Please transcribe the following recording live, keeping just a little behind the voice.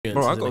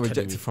Bro, I got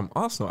rejected from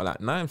Arsenal at like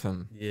 9,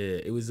 fam. Yeah,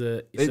 it was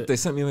a... They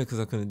sent me away because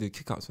I couldn't do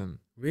kick-ups, fam.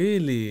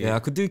 Really? Yeah, I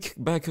could do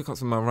bare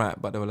kick-ups with my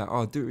right, but they were like,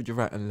 oh, do it with your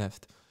right and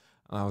left.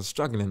 And I was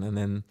struggling, and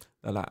then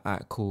they're like,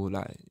 alright, cool.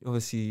 Like,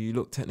 obviously, you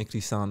look technically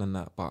sound and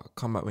that, but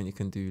come back when you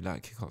can do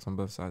like kick-ups on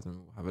both sides and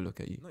we'll have a look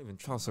at you. Not even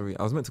trial, sorry.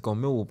 I was meant to go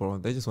Millwall, bro.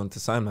 They just wanted to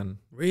sign, man.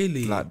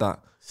 Really? Like that.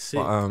 Sick.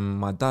 But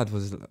my dad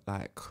was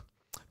like...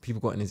 People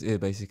got in his ear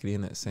basically,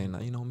 innit, saying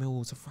like, you know,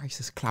 Millwall's a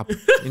racist club.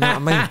 You know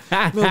what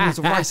I mean? Millwall's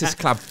a racist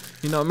club.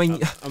 You know what I mean?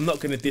 I'm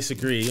not going to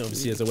disagree,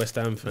 obviously, as a West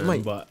Ham fan,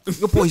 mate, but...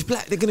 your boy's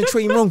black, they're going to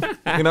treat him wrong.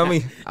 You know what I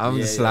mean? I'm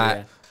just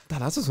like,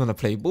 Dad, I just want to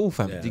play ball,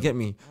 fam. Do you get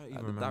me? I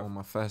even remember on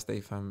my first day,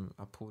 fam,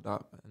 I pulled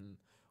up and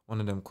one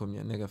of them called me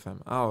a nigger,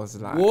 fam. I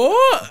was like...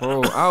 What?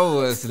 Bro, I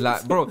was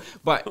like... Bro,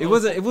 but it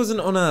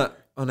wasn't on a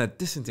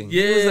dissing thing.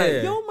 Yeah. It was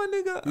like, yo, my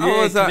nigga. Yeah,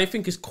 I was like, they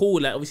think it's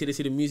cool. Like, obviously, they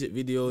see the music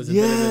videos and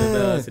blah, blah, blah,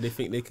 blah, so they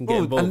think they can get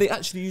involved. And they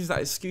actually use that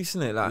excuse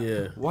in it.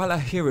 Like, while I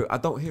hear it, I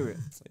don't hear it.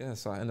 Yeah,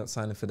 so I ended up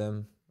signing for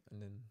them.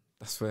 And then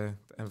that's where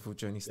the Enfield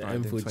journey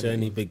started. The Enfield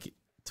journey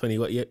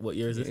what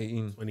year is it?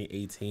 2018.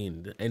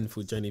 2018. The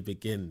Enfield journey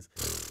begins.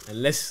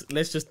 And let's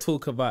just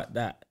talk about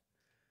that,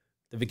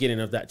 the beginning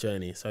of that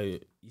journey. So you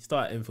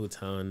start at Enfield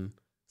Town.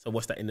 So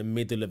what's that, in the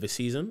middle of a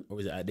season? Or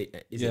is it at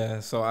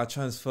the... So I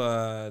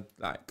transferred,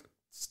 like,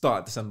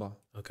 start December.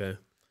 Okay.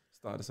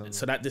 Start December.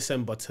 So that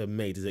December to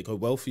May, does it go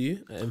well for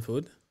you at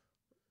Enfield?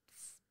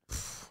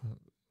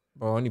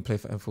 Bro, I only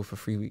played for Enfield for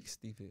 3 weeks,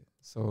 deep it.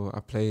 So I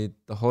played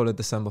the whole of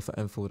December for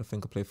Enfield. I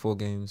think I played 4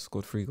 games,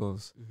 scored 3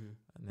 goals.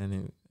 And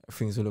then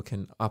things were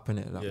looking up in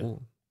it. Like,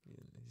 oh,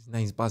 his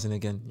name's buzzing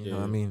again. You know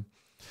what I mean?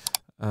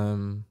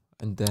 And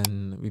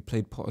then we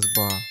played Potter's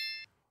Bar,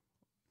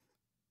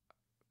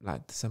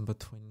 like December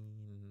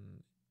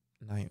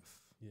 29th.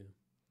 Yeah.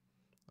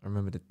 I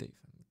remember the date.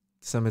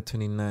 December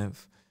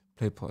 29th,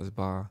 played Potter's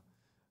Bar,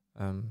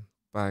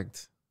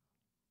 bagged,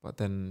 but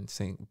then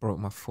broke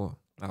my foot.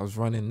 I was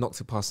running,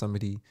 knocked it past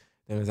somebody,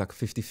 then it was like a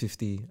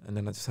 50-50, and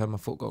then I just heard my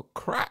foot go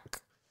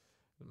crack.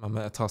 My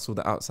metatarsal,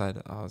 the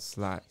outside, I was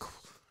like,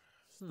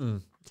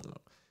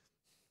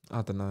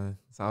 I don't know.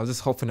 So I was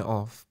just hopping it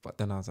off, but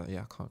then I was like,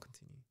 yeah, I can't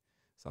continue.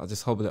 So I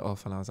just hobbled it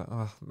off, and I was like,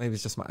 oh, maybe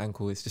it's just my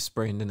ankle, it's just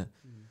sprained, innit?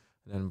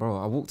 And then, bro,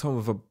 I walked home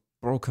with a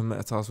broken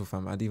metatarsal,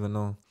 fam. I didn't even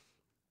know.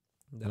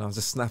 Then I was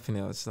just snapping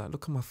it. I was just like,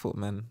 look at my foot,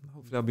 man.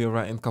 Hopefully I'll be all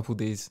right in a couple of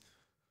days.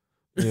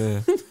 Yeah.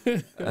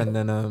 And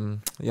then,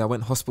 I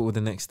went to hospital the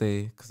next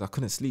day because I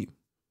couldn't sleep.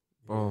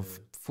 Bro,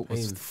 foot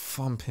was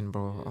thumping,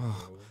 bro.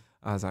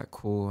 I was like,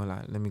 cool.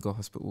 Like, let me go to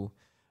hospital.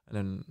 And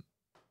then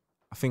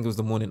I think it was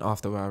the morning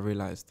after where I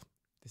realised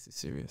this is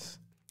serious.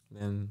 And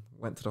then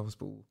went to the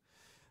hospital.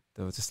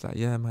 They were just like,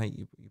 yeah, mate,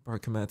 you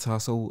broke a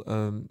metatarsal.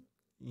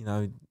 You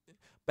know,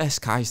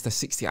 best case, the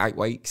 68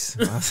 weeks.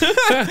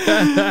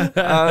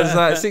 I was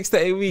like, 6 to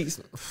 8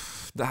 weeks.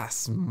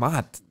 That's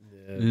mad.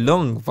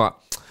 Long, but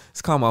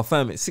it's calm. I'll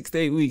firm it. 6 to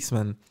 8 weeks,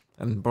 man.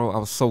 And bro, I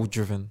was so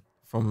driven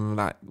from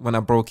like when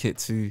I broke it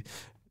to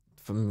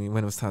me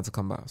when it was time to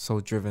come back. So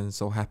driven,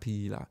 so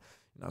happy. Like,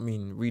 you know what I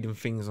mean, reading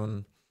things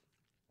on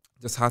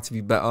just how to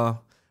be better.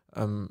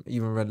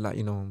 Even read like,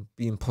 you know,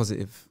 being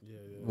positive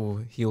will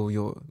heal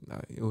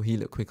it'll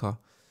heal it quicker.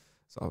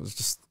 So I was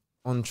just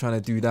on trying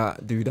to do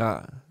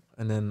that.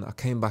 And then I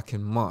came back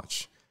in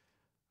March.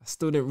 I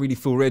still didn't really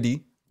feel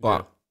ready,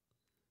 but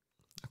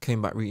I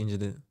came back,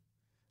 re-injured it.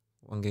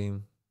 1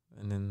 game.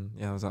 And then,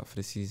 I was out for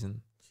the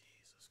season.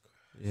 Jesus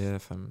Christ. Yeah,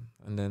 fam.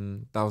 And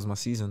then that was my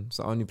season.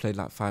 So I only played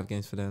like 5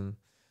 games for them.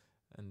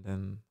 And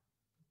then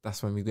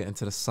that's when we get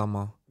into the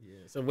summer.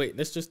 Yeah. So wait,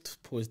 let's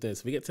just pause there.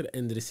 So we get to the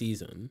end of the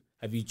season.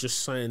 Have you just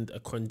signed a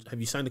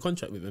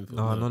contract with them?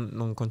 No,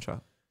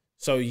 non-contract.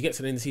 So you get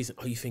to the end of the season,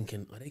 are you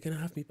thinking, are they going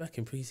to have me back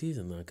in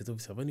pre-season now? Because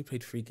obviously I've only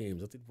played 3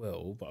 games. I did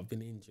well, but I've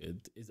been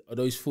injured. Are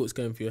those thoughts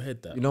going through your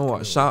head? That, you know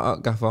what? Shout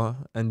out Gaffer,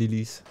 Andy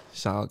Lees.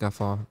 Shout out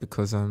Gaffer,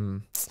 because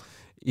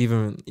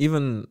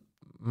even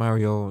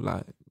Mario,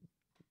 like,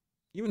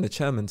 even the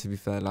chairman, to be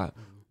fair, like,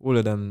 all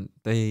of them,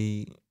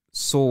 they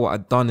saw what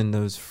I'd done in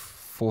those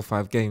 4 or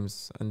 5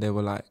 games, and they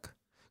were like,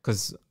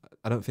 because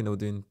I don't think they were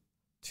doing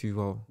too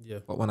well. Yeah.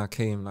 But when I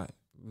came, like,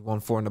 we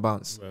won 4 in the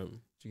bounce. Right.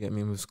 Do you get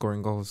me? We were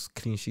scoring goals,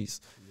 clean sheets.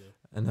 Yeah.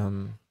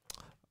 And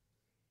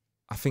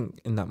I think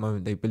in that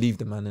moment, they believed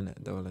the man in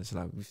it. They were just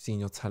like, we've seen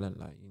your talent.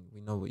 Like,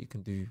 we know what you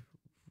can do.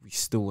 We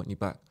still want you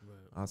back.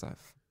 Right. I was like,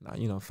 nah,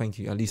 you know, thank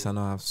you. At least I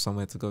know I have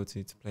somewhere to go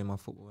to play my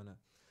football. And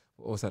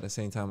but also at the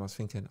same time, I was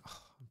thinking,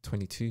 oh, I'm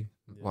 22. Yeah.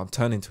 Well, I'm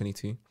turning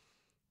 22.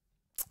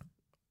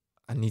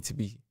 I need to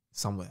be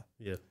somewhere.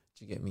 Yeah.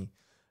 Do you get me?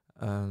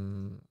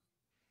 And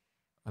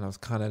I was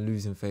kind of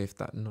losing faith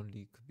that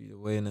non-league could be the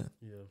way, innit?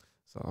 Yeah.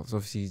 So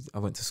I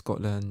went to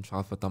Scotland,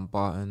 tried for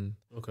Dumbarton.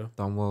 Okay.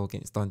 Done well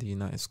against Dundee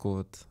United,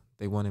 scored.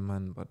 They won it,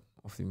 man, but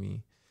they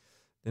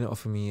didn't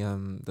offer me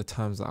the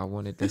terms that I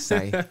wanted, let's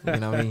say. You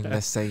know what I mean?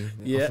 Let's say.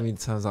 They offered me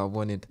the terms that I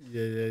wanted.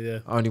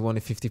 Yeah. I only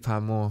wanted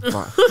 £50 more,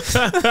 but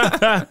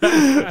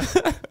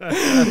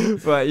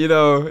but you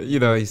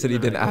know, he said he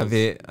didn't have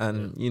it,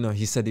 and you know,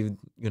 he said he would,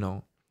 you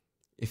know,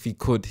 if he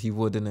could, he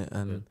would, innit?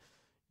 And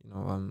you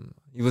know,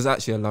 he was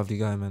actually a lovely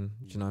guy, man.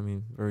 Do you know what I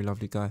mean? Very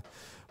lovely guy.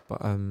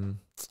 But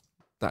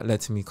that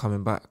led to me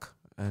coming back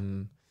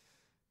and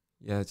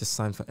yeah, just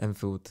signed for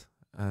Enfield,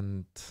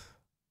 and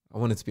I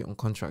wanted to be on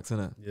contract,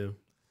 innit? Yeah.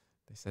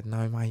 They said,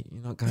 no, mate,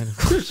 you're not going on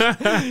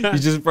contract. You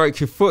just broke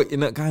your foot, you're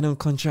not going on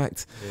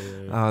contract.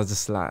 I was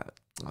just like,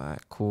 all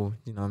right, cool,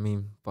 you know what I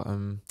mean? But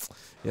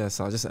yeah,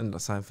 so I just ended up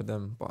signing for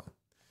them. But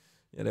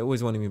yeah, they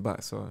always wanted me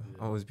back, so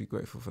I'll always be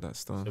grateful for that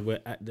stuff. So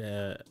we're at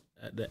the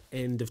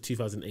end of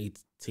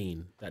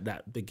 2018,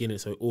 that beginning,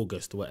 so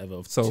August or whatever.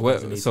 Of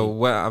so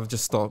where I've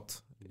just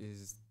stopped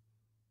is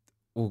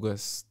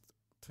August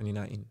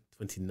 2019.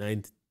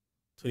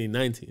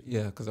 2019.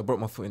 Yeah, because I broke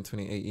my foot in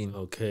 2018.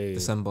 Okay.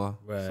 December.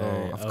 Right.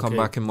 So I've come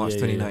back in March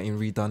 2019,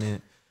 redone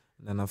it,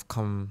 and then I've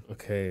come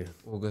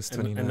August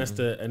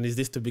 2019. And is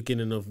this the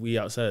beginning of We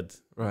Outside?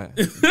 Right.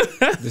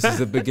 This is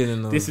the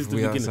beginning of this is the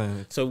We beginning.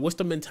 Outside. So what's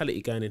the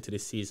mentality going into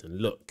this season?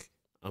 Look,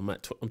 I'm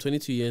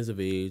 22 years of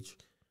age.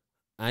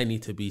 I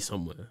need to be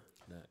somewhere.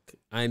 Like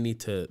I need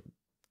to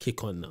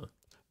kick on now.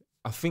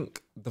 I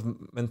think the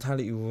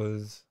mentality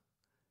was,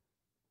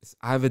 it's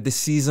either this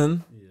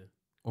season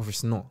or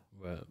it's not.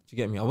 Right. Do you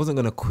get me? I wasn't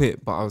gonna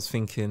quit, but I was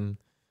thinking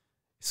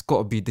it's got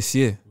to be this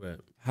year. Right.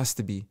 It has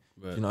to be.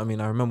 Right. You know what I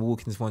mean? I remember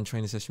walking this one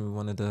training session with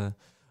one of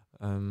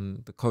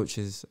the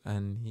coaches,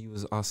 and he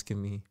was asking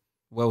me,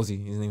 Wellesley,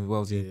 his name is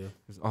Wellesley. Yeah.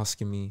 He was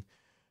asking me,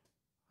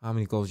 how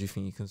many goals do you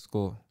think you can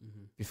score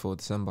before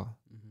December?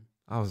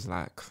 I was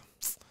like,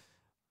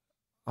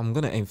 I'm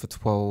gonna aim for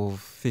 12,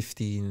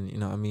 15. You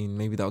know what I mean?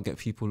 Maybe that'll get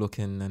people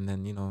looking, and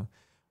then you know,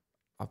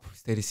 I'll probably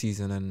stay the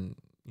season, and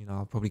you know,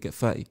 I'll probably get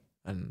 30.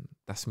 And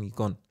that's me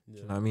gone. Do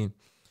you know what I mean?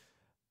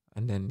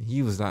 And then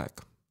he was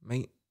like,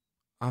 mate,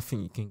 I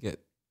think you can get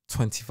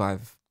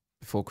 25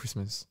 before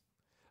Christmas.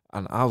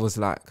 And I was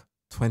like,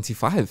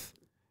 25?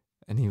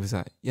 And he was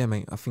like, yeah,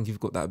 mate, I think you've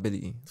got that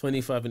ability.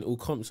 25 in all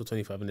comps or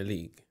 25 in the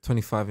league?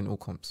 25 in all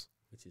comps.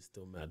 Which is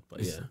still mad,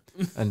 but yeah.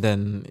 And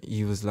then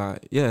he was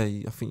like, yeah,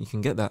 I think you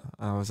can get that.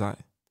 And I was like,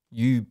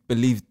 you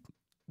believe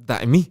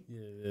that in me?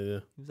 Yeah.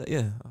 He was like,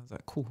 yeah. I was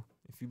like, cool.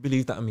 If you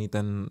believe that in me,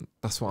 then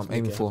that's what I'm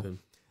aiming for.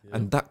 Yeah.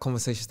 And that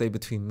conversation stayed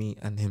between me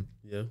and him.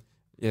 Yeah.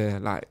 Yeah,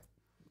 like,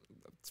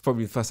 it's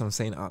probably the first time I'm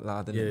saying it out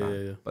loud.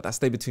 Yeah. But that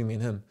stayed between me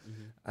and him.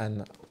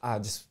 And I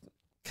just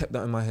kept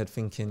that in my head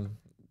thinking,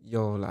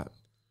 yo, like,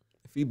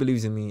 if he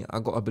believes in me, I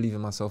got to believe in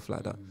myself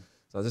like that.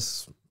 So I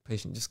just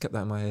kept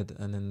that in my head.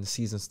 And then the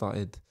season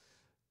started,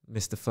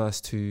 missed the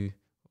first two.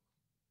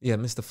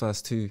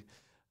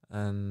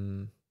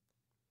 And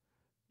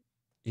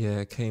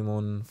yeah, came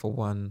on for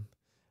one.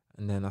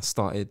 And then I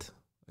started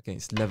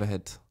against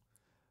Leatherhead.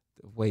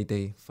 Away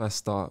day, first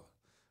start,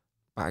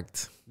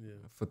 bagged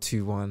for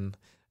 2-1,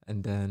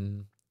 and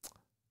then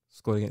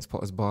scored against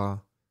Potter's Bar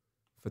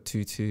for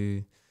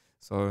 2-2.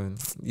 So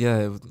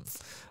yeah,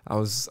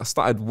 I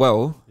started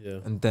well,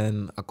 and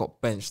then I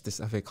got benched this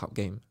FA Cup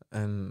game,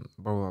 and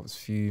bro, I was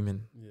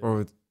fuming.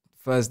 Bro,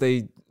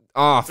 Thursday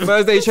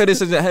training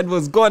session, the head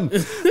was gone.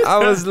 I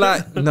was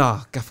like,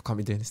 nah, Gaffer can't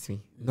be doing this to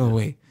me. No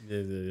way.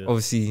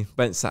 Obviously,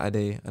 bench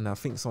Saturday, and I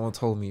think someone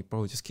told me,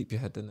 bro, just keep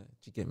your head in it.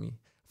 Do you get me?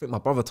 I think my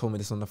brother told me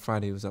this on the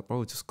Friday. He was like,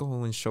 bro, just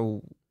go and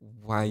show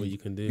why what you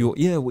can do.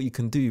 What you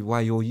can do,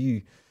 why you're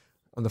you.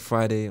 On the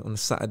Friday, on the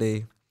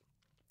Saturday,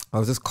 I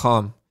was just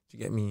calm. Do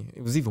you get me?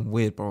 It was even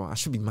weird, bro. I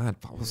should be mad,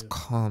 but I was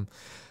calm.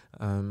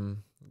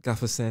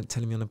 Gaffer said,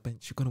 telling me on the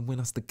bench, you're going to win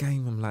us the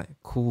game. I'm like,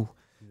 cool.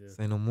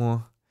 Say no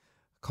more.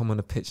 Come on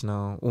the pitch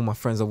now. All my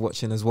friends are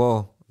watching as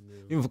well.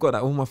 Even forgot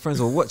that all my friends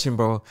were watching,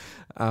 bro.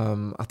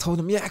 I told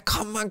them, yeah,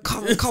 come man,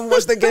 come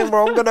watch the game,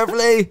 bro. I'm gonna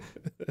play.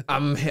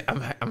 I'm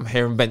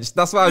hearing bench.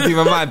 That's why I was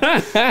even mad.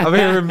 I'm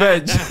hearing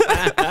bench,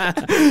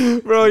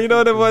 bro. You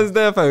know the ones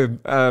there, fam.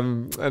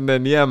 And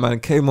then yeah, man,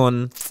 came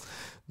on,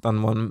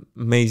 done one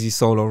mazy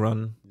solo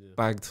run,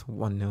 bagged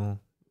 1-0.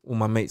 All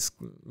my mates,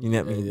 you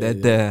get me, they're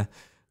there,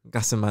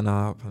 gassing man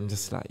up. I'm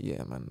just like,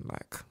 yeah, man,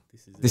 like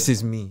this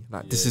is me.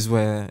 Like this is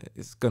where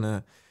it's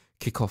gonna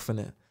kick off,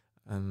 innit?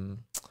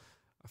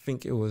 I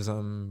think it was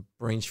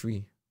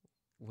Braintree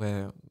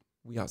where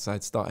We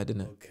Outside started,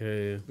 innit?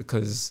 Okay.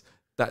 Because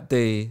that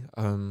day,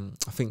 I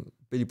think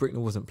Billy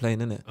Bricknell wasn't playing,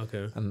 innit?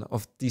 Okay. And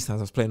of these times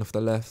I was playing off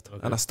the left.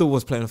 And I still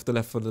was playing off the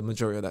left for the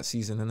majority of that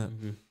season,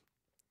 innit?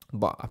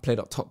 But I played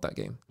up top that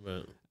game.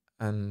 Right.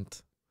 And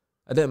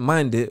I didn't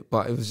mind it,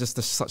 but it was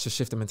just such a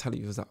shift in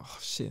mentality. It was like, oh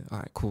shit, all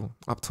right, cool.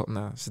 Up top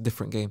now. It's a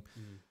different game.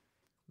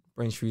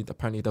 Braintree,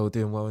 apparently they were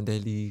doing well in their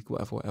league,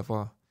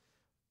 whatever.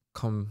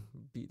 Come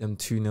beat them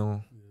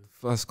 2-0.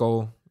 First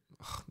goal,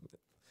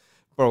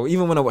 bro.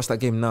 Even when I watch that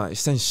game now, it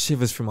sends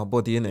shivers through my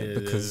body, innit?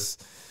 Because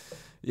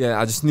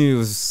I just knew it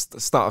was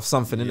the start of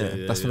something,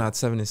 innit? That's when I had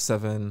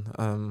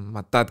 7-7.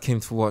 My dad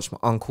came to watch, my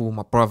uncle,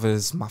 my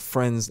brothers, my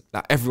friends,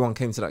 like everyone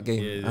came to that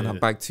game, and I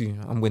bagged 2.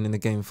 I'm winning the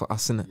game for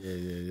us,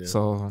 innit?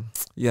 So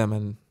yeah,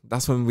 man,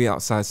 that's when We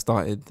Outside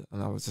started,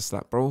 and I was just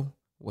like, bro,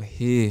 we're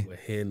here. We're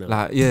here now.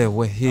 Like, yeah,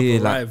 we're here.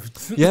 I've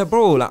arrived. Like, yeah,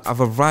 bro, like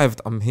I've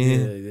arrived. I'm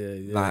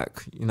here.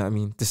 Like, you know what I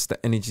mean? This is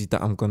the energy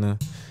that I'm gonna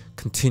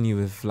continue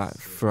with, like,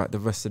 throughout the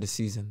rest of the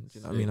season. Do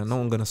you know what I mean? And no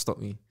one's gonna stop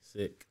me.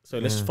 Sick. So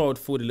let's forward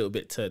a little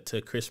bit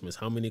to Christmas.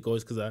 How many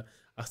goals? Because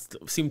I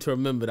seem to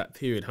remember that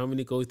period. How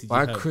many goals did you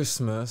have? By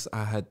Christmas,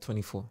 I had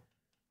 24.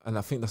 And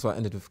I think that's what I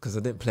ended with because I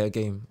didn't play a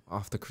game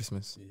after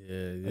Christmas. Yeah.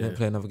 I didn't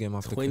play another game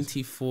after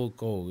 24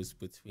 goals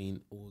between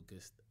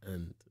August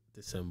and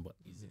December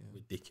is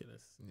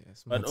ridiculous. Yeah,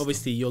 but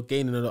obviously you're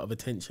gaining a lot of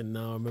attention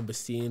now. I remember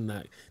seeing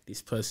like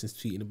this person's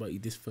tweeting about you,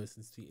 this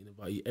person's tweeting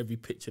about you. Every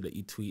picture that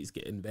you tweet is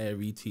getting bare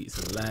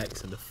retweets and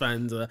likes, and the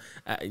fans are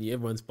at you.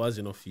 Everyone's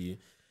buzzing off you.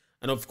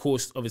 And of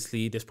course,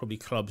 obviously, there's probably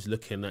clubs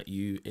looking at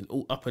you in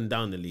all up and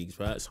down the leagues,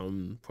 right?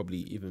 Some probably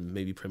even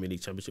maybe Premier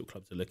League, Championship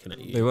clubs are looking at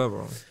you. They were,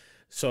 bro.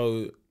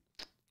 So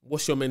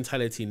what's your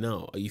mentality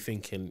now? Are you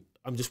thinking,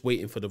 I'm just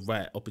waiting for the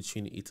right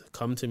opportunity to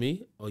come to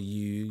me? Or are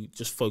you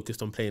just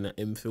focused on playing at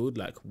Enfield?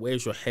 Like,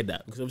 where's your head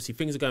at? Because obviously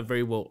things are going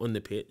very well on the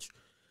pitch,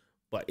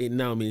 but it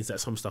now means that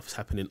some stuff is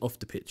happening off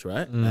the pitch,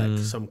 right? Like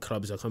some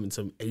clubs are coming,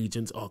 some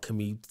agents, oh, can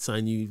we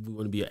sign you? We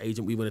want to be your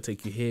agent. We want to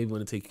take you here. We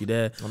want to take you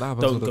there. Well,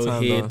 don't go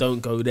here.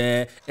 Don't go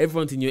there.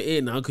 Everyone's in your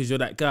ear now because you're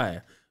that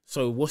guy.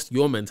 So what's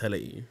your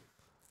mentality?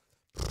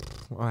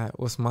 Right,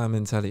 what's my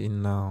mentality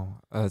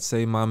now? I'd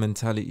say my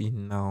mentality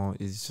now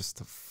is just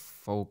to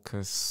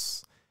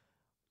focus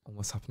on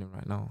what's happening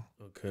right now.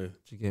 Okay.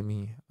 Do you get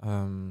me?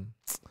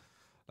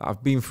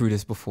 I've been through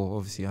this before.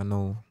 Obviously, I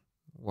know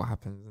what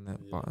happens in it.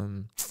 Yeah. But I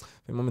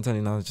think my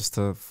mentality now is just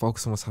to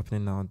focus on what's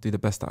happening now, do the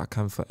best that I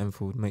can for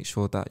Enfield, make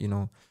sure that, you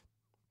know,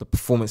 the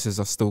performances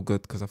are still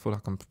good because I feel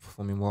like I'm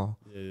performing well.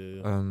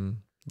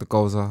 The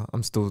goals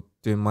I'm still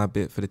doing my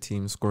bit for the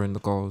team, scoring the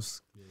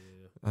goals.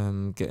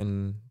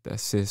 Getting the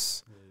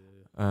assists,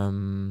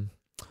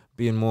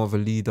 being more of a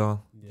leader.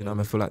 You know,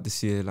 I feel like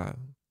this year, like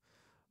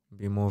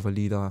being more of a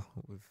leader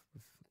with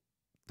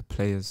the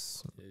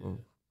players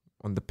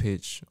on the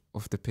pitch,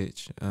 off the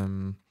pitch.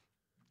 And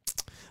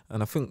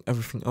I think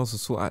everything else will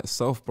sort out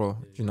itself, bro.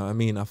 Do you know what I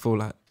mean? I feel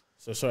like.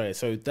 So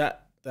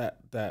that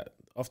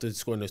after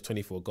scoring those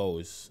 24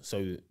 goals, so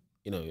you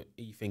know,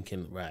 are you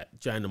thinking, right,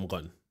 Jan, I'm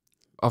gone?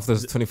 After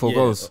those 24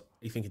 goals.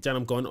 Are you thinking, Jan,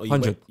 I'm gone? Or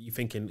you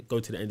thinking, go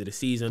to the end of the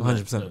season?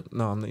 100%.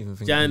 No, I'm not even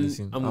thinking.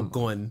 Jan, I'm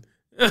gone.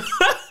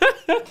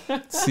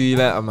 See you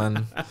later,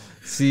 man.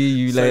 See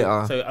you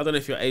later. So I don't know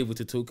if you're able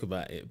to talk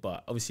about it,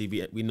 but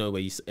obviously we know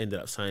where you ended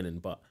up signing.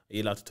 But are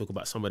you allowed to talk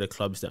about some of the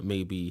clubs that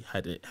maybe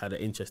had an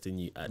interest in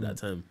you at that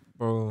time?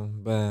 Bro,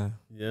 Bear.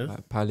 Yeah.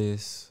 Like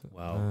Palace.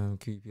 Wow.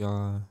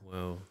 QPR.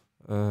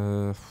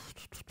 Wow.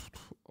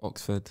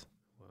 Oxford.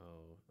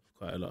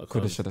 Quite a lot of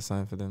could have should have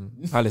signed for them.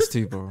 Palace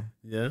too, bro.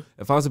 Yeah.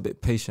 If I was a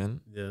bit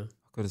patient, I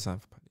could have signed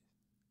for Palace.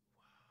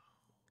 Wow.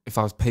 If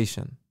I was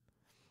patient,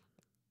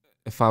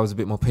 if I was a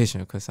bit more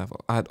patient, I could have signed for.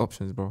 I had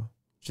options, bro.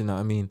 Do you know what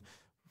I mean?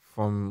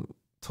 From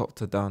top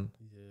to down.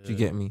 Do you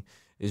get me?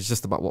 It's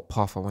just about what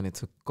path I wanted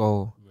to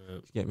go. Do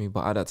you get me?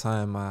 But at that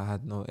time, I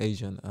had no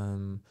agent.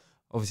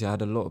 Obviously, I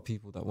had a lot of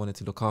people that wanted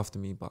to look after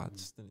me, but I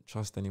just didn't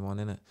trust anyone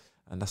in it.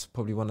 And that's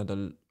probably one of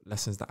the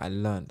lessons that I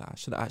learned, that I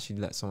should have actually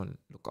let someone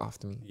look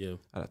after me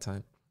at that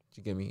time.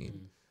 Do you get me?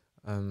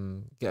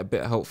 Get a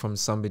bit of help from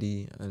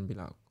somebody and be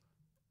like,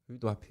 who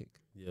do I pick?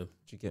 Yeah. Do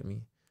you get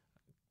me?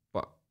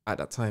 But at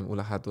that time, all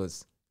I had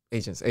was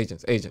agents. Do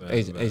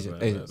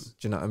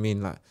you know what I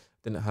mean? Like,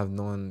 didn't have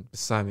no one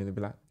beside me to be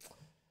like,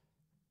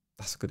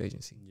 that's a good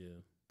agency. Yeah.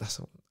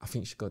 That's all. I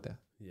think you should go there.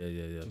 Yeah.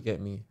 Do you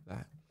get me?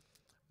 Like,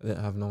 I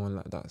didn't have no one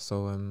like that.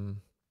 So,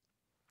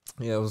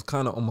 it was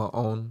kind of on my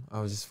own.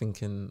 I was just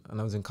thinking, and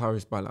I was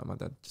encouraged by like my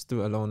dad, just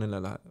do it alone,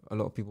 innit? Like, a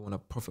lot of people want to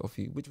profit off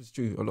you, which was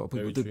true. A lot of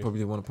people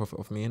probably want to profit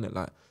off me, innit?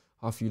 Like,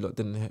 most of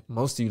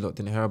you lot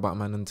didn't hear about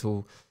man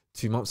until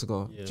 2 months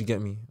ago. Do you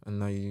get me? And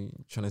now you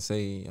trying to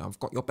say, I've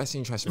got your best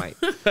interest, mate.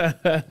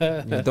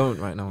 You don't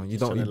right now. You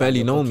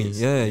barely know me.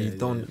 You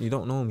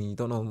don't know me. You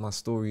don't know my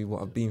story,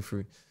 what I've been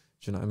through. Do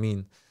you know what I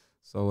mean?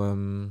 So,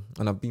 and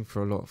I've been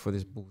through a lot for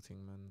this ball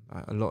thing, man.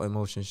 Like, a lot of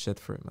emotion shed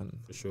for it, man.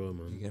 For sure,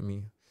 man. You get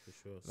me?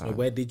 Sure. So like,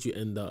 where did you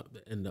end up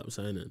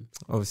signing?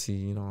 Obviously,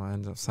 you know, I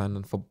ended up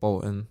signing for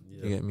Bolton.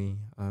 You get me?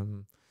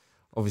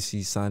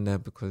 Obviously signed there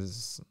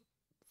because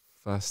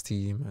first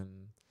team,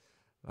 and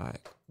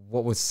like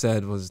what was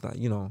said was that,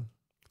 you know,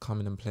 come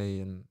in and play,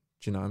 and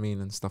do you know what I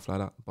mean, and stuff like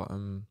that. But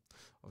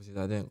obviously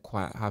that didn't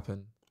quite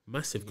happen.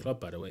 Massive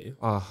club, by the way.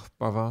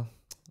 Brother.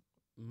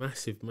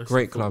 Massive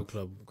great club.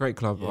 Great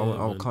club. Yeah,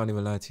 I can't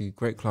even lie to you.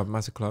 Great club,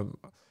 massive club.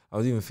 I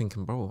was even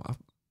thinking, bro, I'm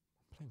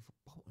playing for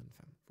Bolton,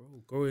 fam.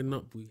 Bro, growing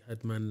up, we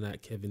had man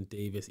like Kevin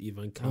Davis,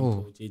 Ivan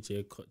Campo,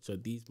 JJ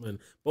Kocha. These man,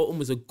 Bolton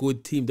was a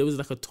good team. There was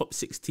like a top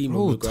 6 team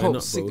when we were growing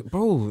up, bro.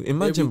 Bro,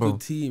 imagine, bro.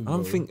 Good team, bro.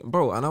 I'm thinking,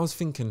 bro, and I was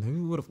thinking,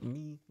 who would have,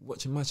 me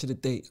watching Match of the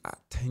Day at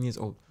 10 years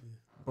old,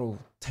 bro,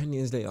 10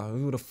 years later,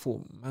 who would have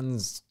thought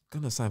man's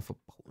gonna sign for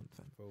Bolton,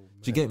 fam? Bro,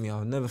 do you get me?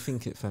 I'll never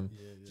think it, fam.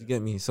 Do you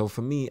get me? So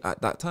for me,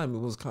 at that time, it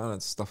was kind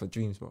of stuff of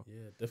dreams, bro.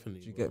 Yeah,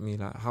 definitely. Do you get me?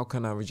 Like, how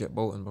can I reject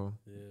Bolton, bro?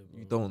 Yeah, bro.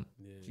 You don't.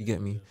 Do you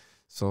get me? Yeah.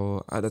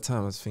 So at the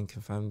time, I was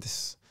thinking, fam,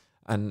 this,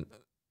 and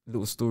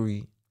little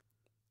story,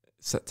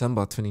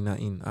 September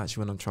 2019, I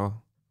actually went on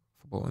trial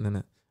for Bolton,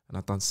 innit? And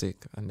I done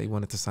sick, and they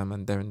wanted to sign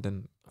man there and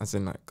then, as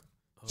in like,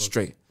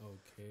 straight.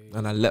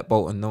 and I let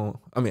Bolton know.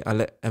 I mean, I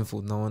let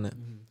Enfield know on it.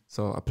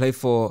 So I played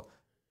for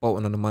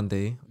Bolton on a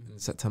Monday in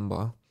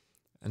September,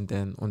 and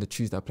then on the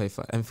Tuesday I played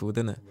for Enfield,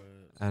 innit?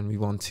 And we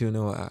won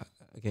 2-0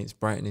 against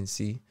Brighton in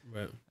C.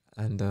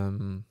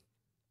 And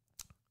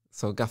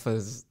so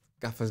Gaffer's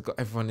got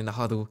everyone in the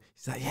huddle.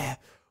 He's like, yeah,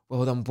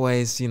 well done,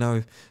 boys. You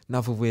know,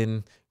 another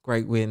win,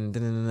 great win.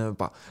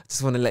 But I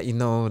just want to let you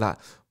know that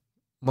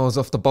Mo's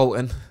off to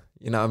Bolton.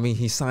 You know what I mean?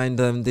 He signed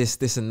them,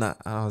 this and that.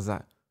 And I was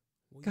like,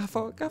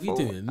 Gaffer. What you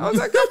doing? I was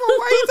like, Gaffer,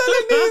 why are you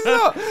telling me this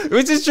not?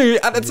 Which is true.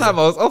 At the time,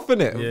 I was off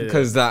in it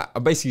because I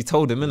basically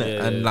told him,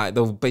 innit? And like,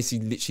 they were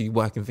basically literally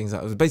working things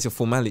out. It was basically a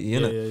formality,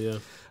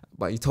 innit?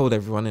 But he told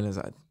everyone, and it was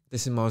like,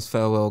 this is Mo's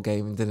farewell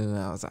game. And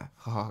I was like,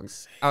 oh.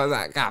 I was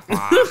like, Gaffer, come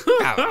on. You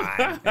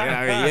know what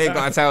I mean? You ain't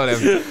got to tell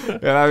them. You know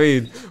what I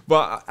mean?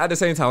 But at the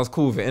same time, I was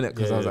cool with it, innit?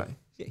 Because I was like,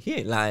 he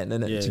ain't lying,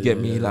 innit? Do you get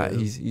me? Like,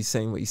 he's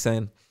saying what he's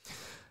saying.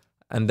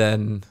 And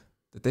then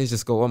the days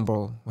just go on,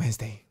 bro.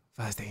 Wednesday,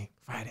 Thursday,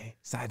 Friday,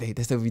 Saturday.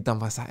 They said we'll be done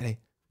by Saturday.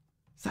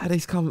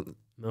 Saturday's come.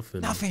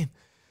 Nothing.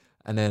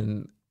 And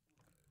then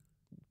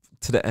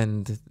to the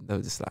end, they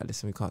were just like,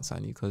 listen, we can't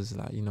sign you because,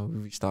 like, you know, we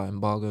reached our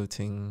embargo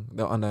thing.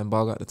 They were under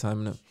embargo at the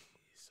time, innit?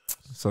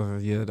 So,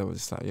 yeah, they were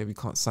just like, yeah, we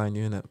can't sign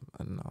you, innit?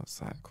 And I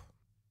was like,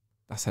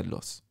 that's head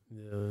loss.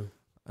 Yeah.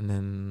 And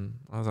then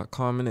I was like,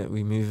 calm, innit?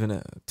 We move,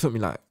 innit? It took me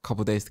like a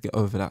couple of days to get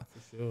over that.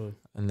 For sure.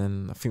 And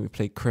then I think we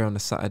played Korea on the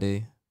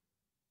Saturday.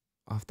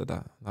 After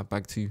that, I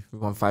bagged 2. We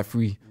won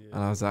 5-3.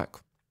 And I was like,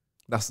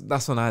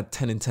 that's when I had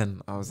 10 in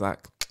 10. I was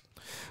like,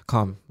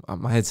 calm.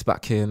 My head's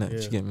back here, innit? Do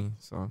you get me?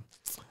 So,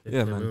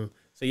 yeah, man.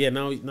 So, yeah,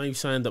 now you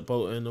signed up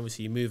Bolton.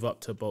 Obviously, you move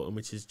up to Bolton,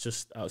 which is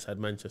just outside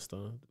Manchester,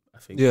 I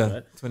think. Yeah,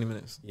 right? 20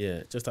 minutes.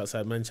 Yeah, just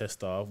outside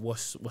Manchester.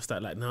 What's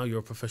that like? Now you're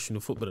a professional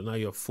footballer. Now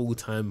you're a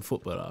full-time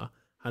footballer.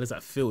 How does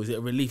that feel? Is it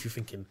a relief? You're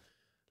thinking,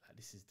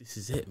 this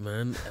is it,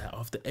 man.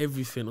 After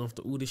everything,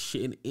 after all this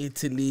shit in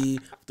Italy,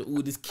 after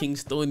all this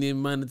Kingstonian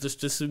man just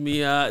stressing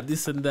me out,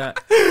 this and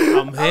that.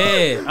 I'm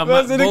here. I'm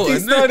at Bolton.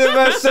 Kingstonian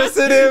man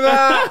stressing him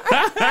out.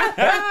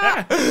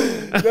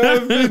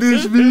 Don't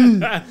finish me.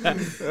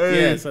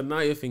 Hey. Yeah, so now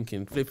you're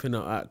thinking, flipping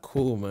out, right,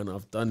 cool, man.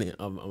 I've done it.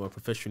 I'm a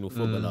professional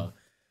footballer.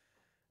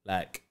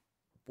 Like,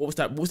 what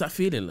was that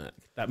feeling like?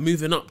 Like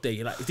moving up there,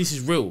 you're like, this is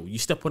real. You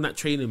step on that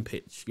training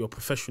pitch, you're a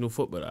professional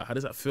footballer. How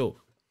does that feel?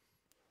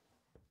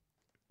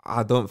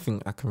 I don't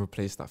think I can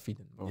replace that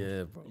feeling, bro.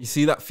 Yeah, bro. You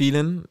see that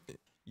feeling,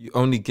 you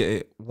only get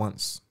it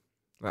once.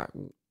 Like,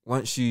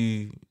 once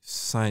you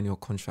sign your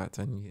contract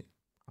and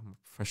I'm a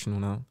professional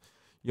now,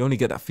 you only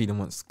get that feeling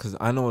once. Because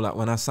I know, like,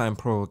 when I sign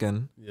pro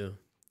again,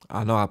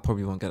 I know I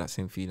probably won't get that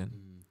same feeling.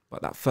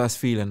 But that first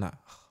feeling, like,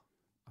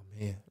 I'm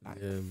here. Like,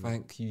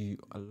 thank you,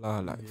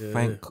 Allah. Like,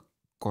 thank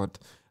God.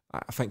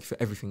 I thank you for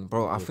everything,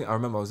 bro. I think I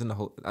remember I was in the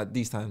whole, at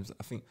these times,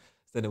 I think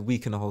spent a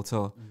week in a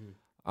hotel.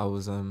 I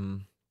was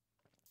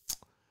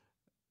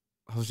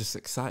just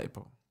excited,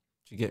 bro. Do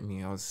you get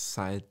me? I was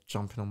excited,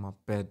 jumping on my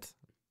bed.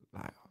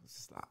 Like, I was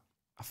just like,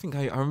 I think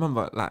I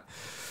remember, like,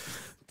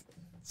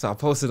 so I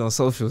posted on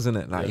socials,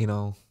 innit? Like, you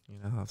know,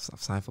 I've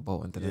signed for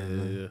Bolton.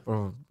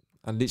 Bro,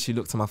 I literally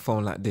looked at my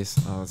phone like this.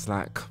 And I was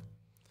like,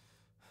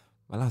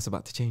 my life's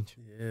about to change.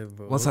 Yeah,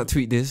 bro. Once I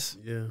tweet this,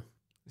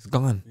 it's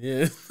gone.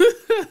 Yeah.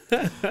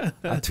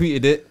 I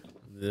tweeted it.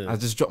 I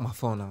just dropped my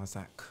phone. I was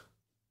like,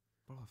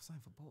 bro, I've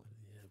signed for Bolton.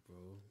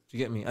 Do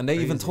you get me? And they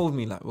even told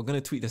me, like, we're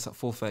going to tweet this at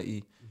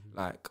 4:30,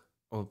 like,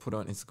 or put it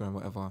on Instagram,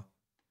 whatever.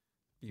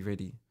 Be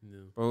ready.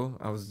 Bro,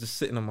 I was just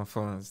sitting on my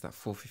phone. It was like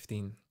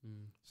 4:15.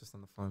 Just on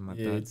the phone with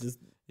my dad. Do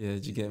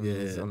you get me?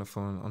 I was on the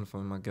phone with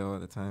my girl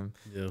at the time.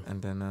 And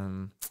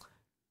then,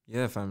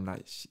 fam,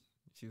 like,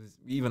 she was,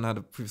 we even had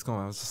a previous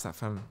comment. I was just like,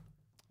 fam,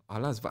 our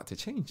life's about to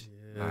change.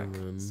 Like,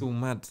 it's all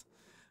mad.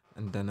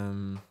 And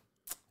then,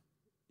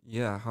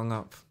 I hung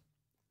up,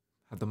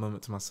 had the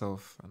moment to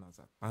myself, and I was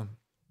like, bam.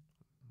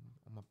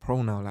 I'm a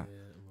pro now, like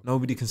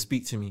nobody can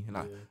speak to me.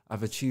 Like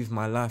I've achieved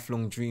my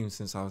lifelong dream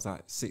since I was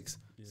like 6,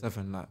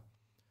 7. Like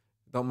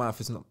don't matter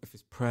if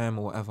it's Prem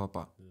or whatever,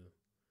 but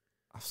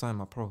I've signed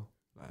my pro.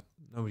 Like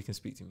nobody can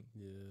speak to me.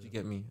 Do you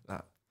get me?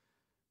 Like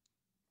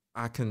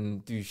I can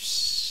do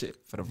shit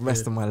for the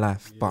rest of my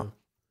life, but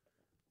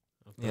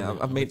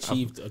I've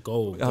achieved a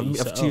goal.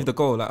 I've achieved a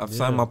goal. Like I've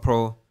signed my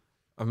pro.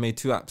 I've made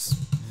 2 apps.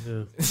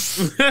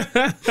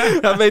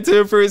 I've made 2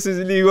 appearances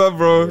in League One,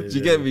 bro. Do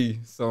you get me?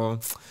 So.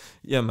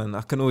 Yeah, man,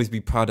 I can always be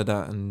proud of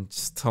that and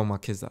just tell my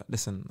kids that,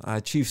 listen, I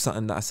achieved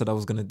something that I said I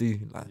was going to do.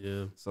 Like,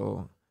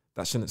 so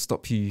that shouldn't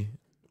stop you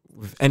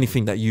with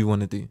anything that you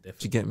want to do. Do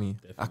you get me?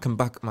 I can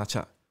back my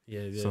chat.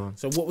 So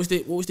what was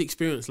the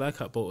experience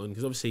like at Bolton?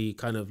 Because obviously,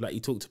 kind of like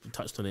you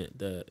touched on it,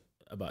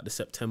 about the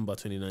September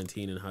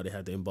 2019 and how they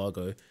had the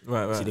embargo.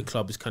 Right. See, the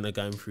club is kind of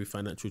going through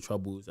financial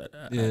troubles at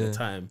the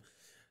time.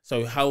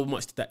 So how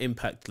much did that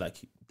impact, like,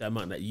 the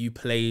amount that you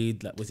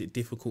played? Like, was it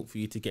difficult for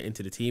you to get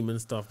into the team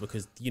and stuff?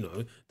 Because, you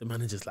know, the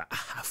manager's like, I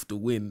have to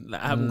win. Like,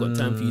 I haven't got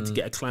time for you to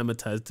get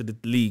acclimatized to the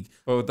league.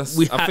 Well,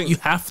 you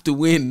have to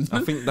win.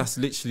 I think that's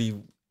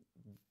literally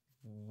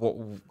what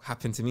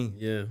happened to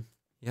me.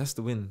 he has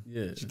to win.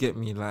 Yeah. Do you get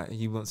me? Like,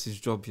 he wants his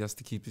job. He has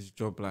to keep his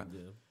job. Like,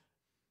 Yeah.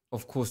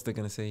 of course they're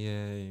gonna say,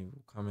 yeah,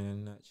 we'll come in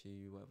and nurture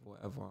you,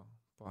 whatever.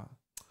 But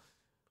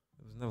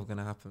it was never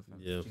gonna happen. Fam.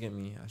 Yeah. Do you get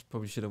me? I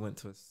probably should have went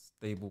to a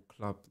stable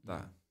club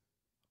that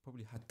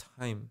probably had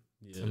time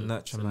to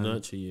nurture, man.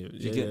 Nurture you. Do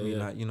you get me?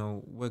 Like, you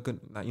know, we're good.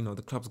 Like, you know,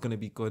 the club's gonna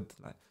be good.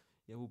 Like,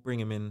 yeah, we'll bring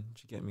him in.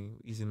 Do you get me?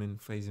 Ease him in,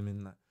 phase him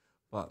in. Like,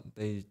 but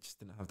they just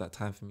didn't have that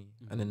time for me.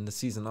 And then the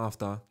season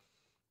after,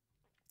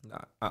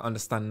 like, I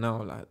understand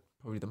now. Like,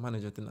 probably the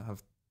manager didn't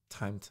have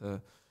time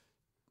to,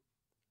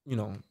 you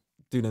know,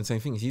 do the same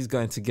things. He's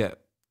going to get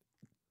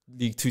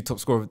League Two top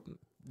scorer.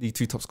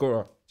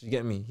 Do you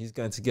get me? He's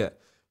going to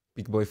get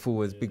big boy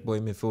forwards, big boy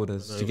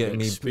midfielders. Do you get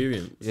me?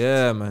 Experience.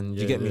 Yeah, man.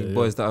 Do you get me? Yeah.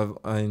 Boys that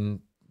are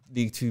in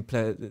League Two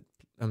player,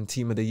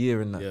 team of the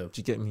year and that. Yeah. Do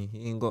you get me?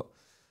 He ain't got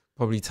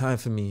probably time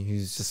for me,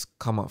 who's just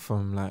come up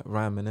from like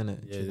Ryman,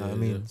 innit? Do you know what I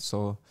mean? Yeah.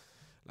 So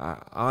like,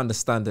 I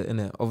understand it,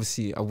 innit?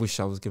 Obviously, I wish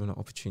I was given an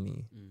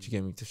opportunity. Do you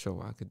get me? To show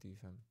what I could do,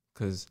 fam.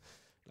 Because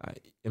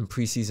like in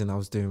pre-season, I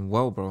was doing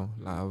well, bro.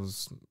 Like,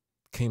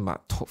 came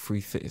back top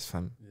 3 fittest,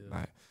 fam.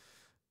 Like,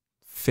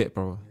 fit,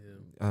 bro.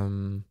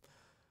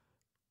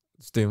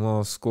 Was doing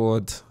well,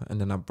 scored,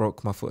 and then I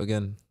broke my foot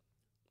again.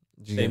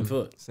 Same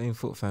foot? Same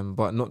foot, fam.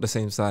 But not the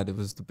same side. It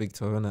was the big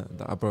toe, innit?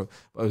 That I broke.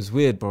 But it was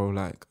weird, bro.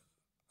 Like,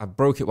 I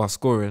broke it while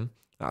scoring.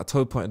 Like, I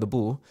toe pointed the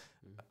ball,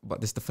 but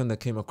this defender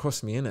came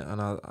across me, innit?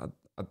 And I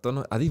don't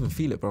know. I didn't even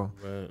feel it, bro.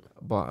 Right.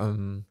 But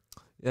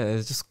yeah,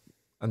 it's just.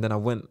 And then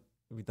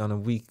we done a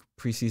week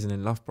pre-season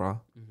in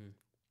Loughborough.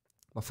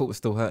 My foot was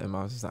still hurting. But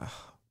I was just like,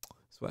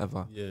 it's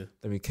whatever. Yeah.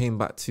 Then we came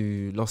back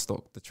to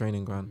Lostock, the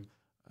training ground,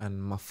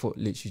 and my foot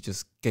literally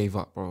just gave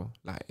up, bro.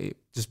 Like, it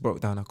just broke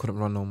down. I couldn't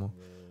run no more.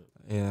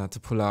 Yeah, I had to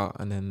pull out,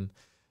 and then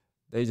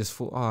they just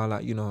thought, oh,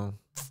 like, you know,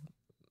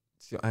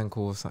 it's your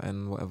ankle or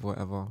something,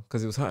 whatever.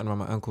 Because it was hurting around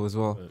my ankle as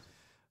well. Right.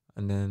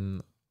 And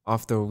then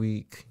after a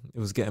week, it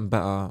was getting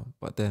better.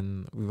 But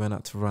then we went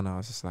out to run. I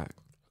was just like,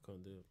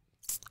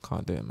 I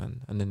can't do it,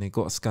 man. And then they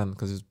got a scan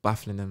because it was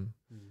baffling them.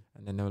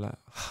 And then they were like,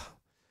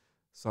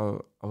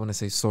 so I want to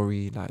say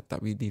sorry, like,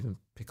 that we'd even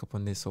pick up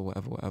on this or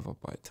whatever.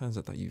 But it turns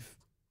out that you've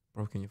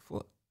broken your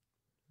foot,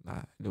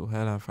 like, little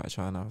hairline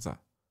fracture. And I was like,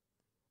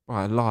 bro,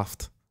 I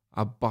laughed.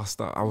 I bust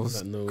out. I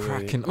was like,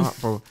 cracking up,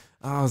 bro.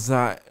 I was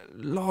like,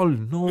 lol,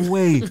 no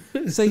way.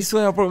 Say you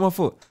swear I broke my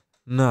foot?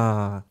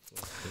 Nah.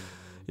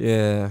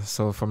 Yeah,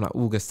 so from like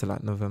August to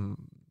like November,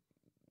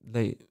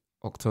 late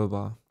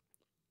October,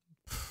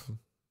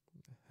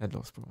 head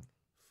loss, bro.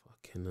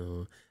 Fucking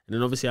hell. And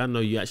then obviously I know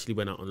you actually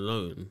went out on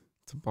loan.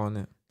 To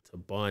Barnet.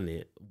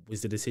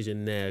 Was the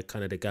decision there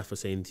kind of the gaffer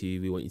saying to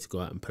you, we want you to go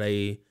out and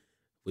play?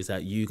 Was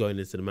that you going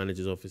into the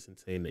manager's office and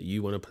saying that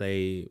you want to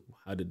play?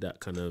 How did that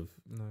kind of...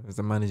 No, it was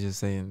the manager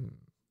saying,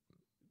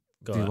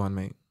 do one,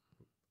 mate.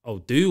 Oh,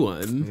 do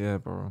one? Yeah,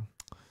 bro.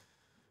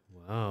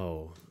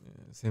 Wow.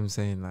 Yeah, it's him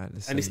saying, like,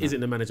 listen. And this isn't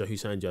the manager who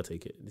signed you, I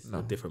take it? This is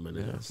a different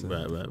manager.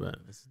 Yeah, right.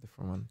 This is a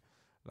different one.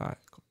 Like,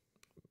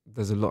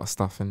 there's a lot of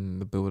stuff in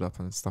the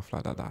build-up and stuff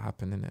like that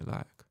happened in it,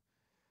 like...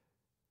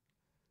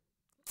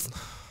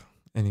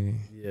 Anyway,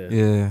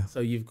 yeah.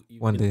 So you've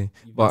one been, day,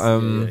 but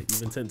you've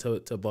been sent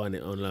to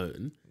Barnet on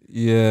loan.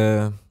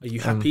 Yeah. Are you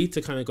happy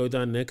to kind of go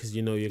down there because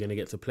you know you're gonna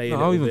get to play? No,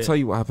 I'll even tell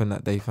you what happened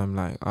that day, fam.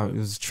 Like, I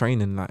was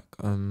training. Like,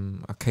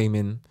 I came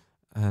in,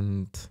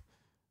 and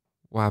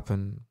what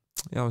happened?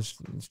 Yeah, I was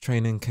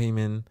training. Came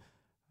in.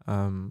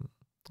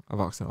 I've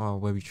asked him, "Oh,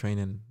 where we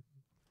training?"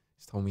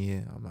 He's told me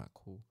here. I'm like,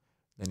 cool.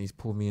 Then he's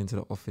pulled me into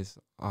the office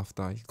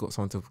after he's got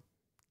someone to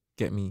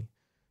get me.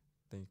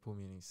 Then he pulled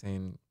me and he's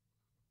saying,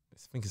 I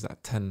think it's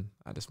at 10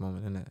 at this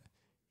moment, isn't it?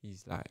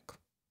 He's like,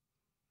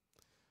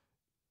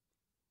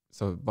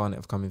 so Barnet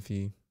have come in for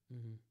you,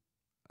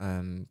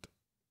 and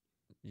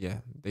yeah,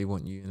 they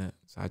want you in it.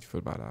 So how'd you feel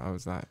about that? I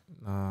was like,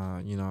 nah,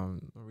 you know,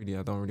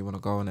 I don't really want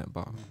to go on it,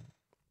 but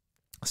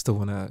I still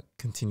want to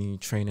continue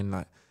training,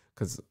 like,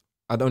 because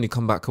I'd only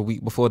come back a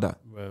week before that.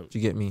 Right. Do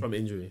you get me? From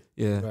injury.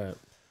 Yeah. Right.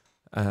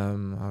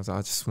 I was like,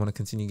 I just want to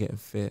continue getting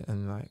fit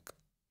and, like,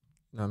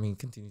 you know what I mean,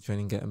 continue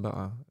training, getting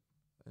better,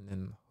 and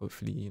then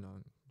hopefully, you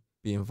know,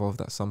 be involved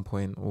at some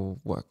point, or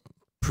what,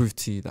 prove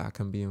to you that I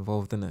can be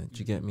involved in it. Do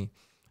you get me?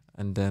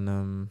 And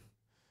then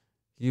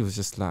he was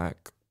just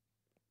like,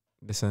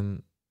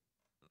 listen,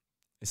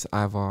 it's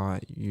either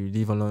you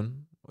leave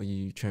alone or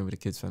you train with the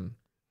kids, fam.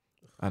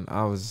 And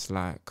I was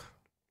like,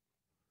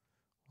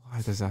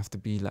 why does it have to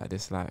be like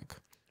this? Like,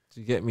 do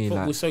you get me?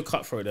 Football's like, so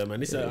cutthroat there, man.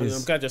 This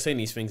I'm glad you're saying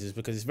these things, is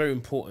because it's very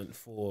important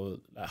for,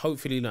 like,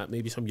 hopefully, like,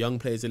 maybe some young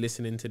players are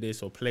listening to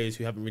this, or players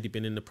who haven't really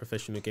been in the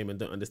professional game and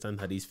don't understand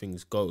how these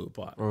things go.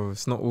 But bro,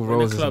 it's not all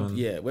roses, man.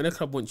 Yeah, when a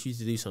club wants you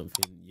to do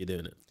something, you're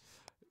doing it.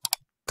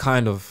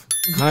 Kind of,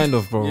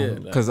 bro.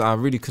 Because I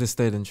really could have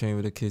stayed and trained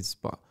with the kids,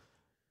 but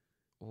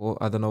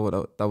I don't know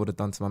what that would have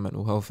done to my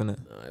mental health, innit?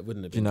 No, it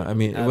wouldn't have been. You know what I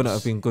mean? It wouldn't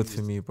have been good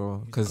for me,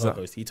 bro.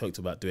 Because he talked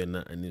about doing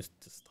that, and it's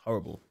just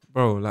horrible.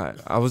 Bro, like,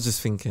 I was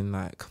just thinking,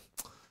 like,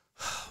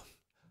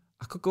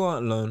 I could go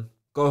out alone,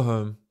 go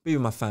home, be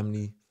with my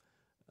family.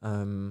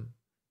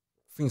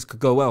 Things could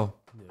go well,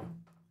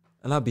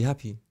 and I'd be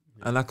happy.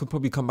 and I could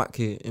probably come back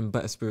here in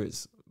better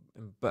spirits,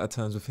 in better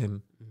terms with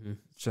him, Mm-hmm.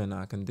 showing that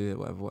I can do it,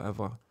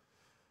 whatever.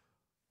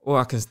 Or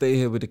I can stay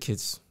here with the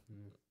kids,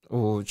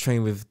 or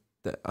train with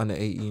the under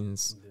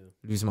 18s,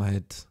 lose my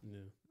head.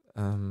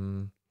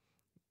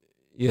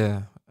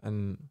 Yeah,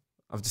 and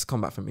I've just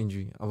come back from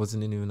injury. I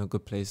wasn't in a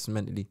good place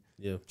mentally.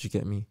 Yeah. Do you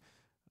get me?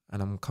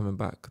 And I'm coming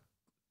back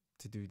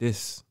to do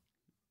this.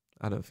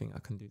 I don't think I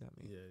can do that,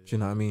 mate. Do you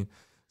know what I mean?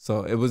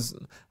 So it was,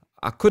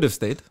 I could have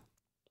stayed.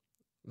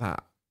 Like,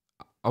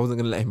 I wasn't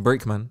going to let him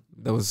break, man.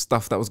 There was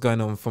stuff that was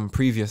going on from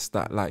previous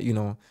that, like, you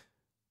know,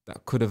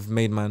 that could have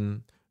made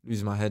man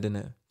lose my head in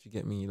it. Do you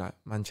get me? Like,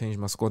 man changed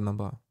my squad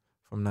number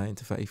from 19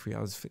 to 33.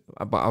 I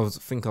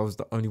think I was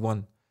the only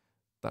one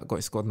that got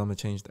his squad number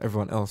changed.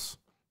 Everyone else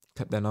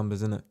kept their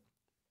numbers in it.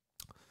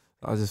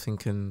 I was just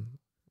thinking,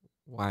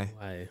 why?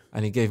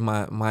 And he gave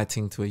my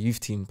team to a youth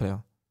team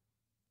player.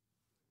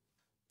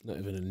 Not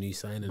even a new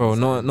signing. Bro,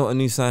 not a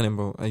new signing,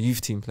 bro. A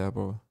youth team player,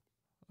 bro.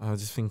 I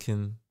was just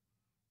thinking,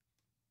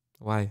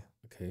 why?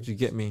 Okay. Do you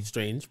get me?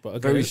 Strange, but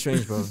okay. Very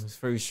strange, bro. It's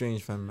very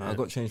strange, fam. Yeah. I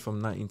got changed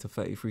from 19 to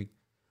 33.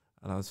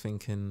 And I was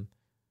thinking,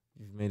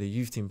 you've made a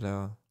youth team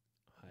player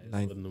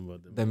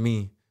than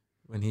me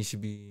when he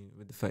should be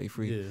with the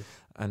 33. Yeah.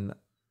 And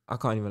I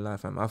can't even lie,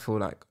 fam. I feel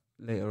like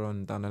later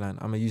on down the line,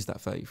 I'm going to use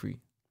that 33.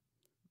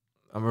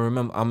 I'm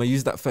gonna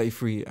use that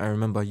 33. I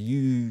remember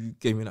you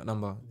gave me that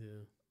number. Yeah.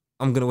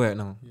 I'm gonna wear it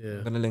now. Yeah.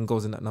 I'm gonna lend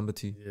goals in that number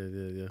too.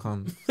 Yeah.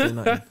 Can't say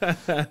nothing.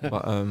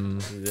 But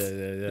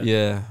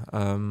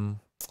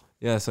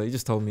yeah. So he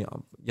just told me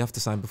you have to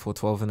sign before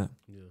 12, innit?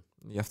 Yeah.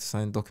 You have to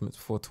sign documents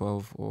before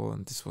 12, or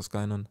this is what's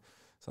going on.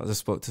 So I just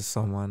spoke to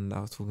someone that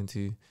I was talking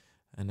to,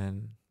 and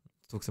then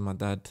talked to my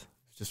dad,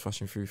 just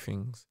rushing through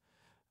things,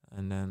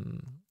 and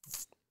then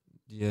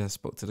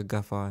spoke to the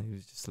gaffer. He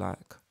was just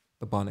like,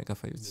 the Barnet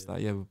gaffer, he was just like,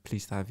 yeah, we're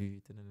pleased to have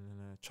you.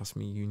 Trust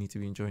me, you need to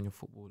be enjoying your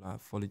football. Like,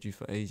 I've followed you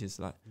for ages.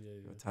 Like,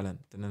 you're a talent.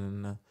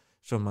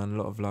 Show man a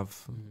lot of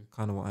love,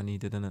 kind of what I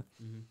needed, innit?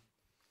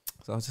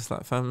 So I was just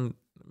like, fam,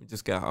 let me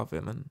just get out of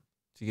it, man.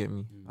 Do you get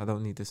me? I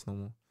don't need this no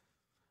more.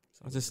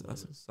 So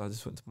I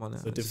just went to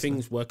Barnet. So did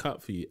things work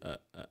out for you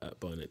at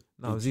Barnet?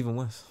 No, it was even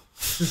worse.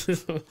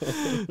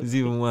 It was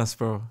even worse,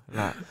 bro.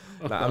 Like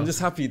I'm just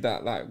happy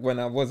that, like, when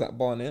I was at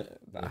Barnet,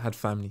 that I had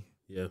family.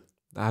 Yeah.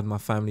 I had my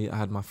family, I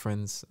had my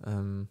friends, I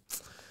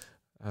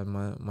had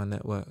my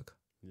network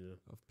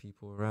of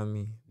people around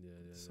me.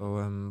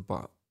 So,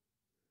 but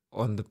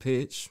on the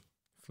pitch,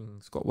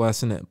 things got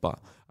worse in it. But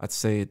I'd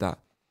say that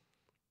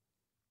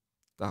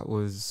there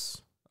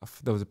was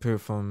a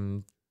period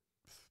from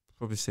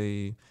probably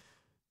say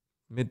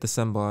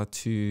mid-December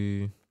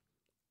to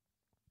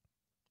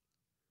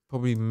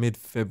probably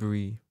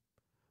mid-February.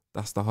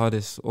 That's the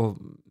hardest, or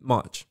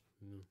March,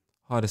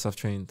 hardest I've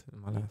trained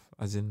in my life,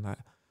 as in, like,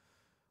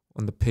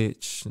 on the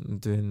pitch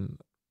and doing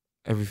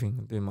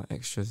everything, doing my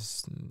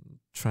extras, and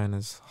trying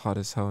as hard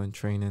as hell in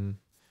training,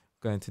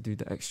 going to do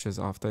the extras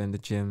after in the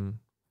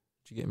gym.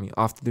 Do you get me?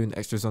 After doing the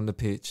extras on the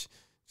pitch,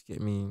 do you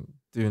get me?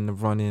 Doing the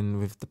running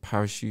with the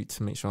parachute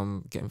to make sure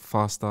I'm getting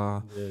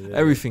faster.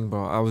 Everything,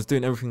 bro. I was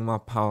doing everything in my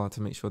power to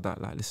make sure that,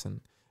 like,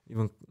 listen,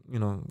 even, you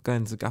know,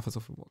 going to the gaffers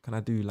off, what can I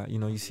do? Like, you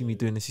know, you see me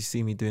doing this, you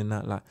see me doing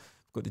that. Like,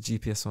 I've got the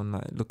GPS on,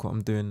 like, look what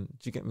I'm doing. Do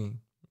you get me?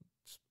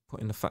 Just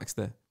putting the facts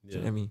there. Do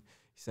you get me?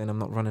 Saying I'm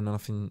not running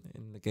enough in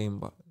the game,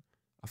 but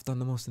I've done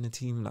the most in the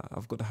team. Like,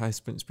 I've got the high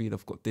sprint speed,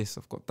 I've got this,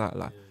 I've got that.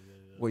 Like,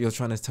 what you're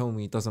trying to tell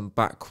me doesn't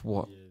back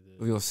what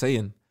you're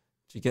saying.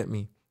 Do you get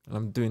me? And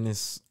I'm doing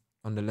this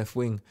on the left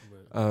wing,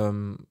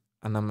 and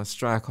I'm a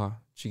striker.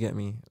 Do you get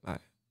me?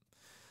 Like,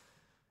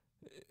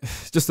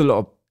 just a lot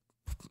of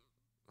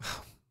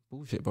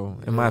bullshit, bro,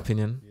 in my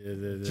opinion.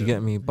 Do you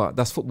get me? But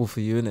that's football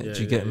for you, innit?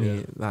 Do you get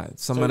me? Like,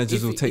 some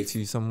managers will take to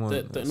you,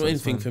 someone. The annoying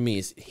thing for me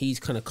is he's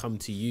kind of come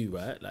to you,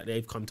 right? Like,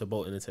 they've come to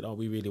Bolton and said, oh,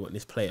 we really want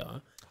this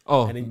player.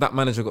 Oh, and then that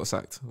manager got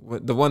sacked.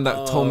 The one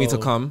that told me to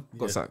come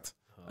got sacked.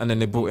 And then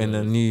they brought in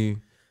a new...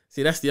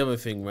 See, that's the other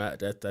thing, right?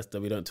 That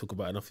we don't talk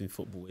about enough in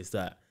football, is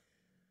that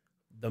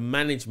the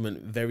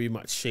management very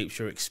much shapes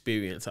your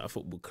experience at a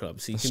football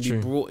club. So you can be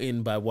brought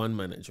in by one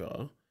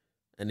manager,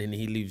 and then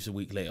he leaves a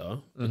week later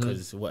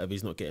because whatever,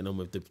 he's not getting on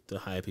with the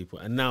higher people.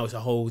 And now it's a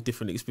whole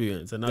different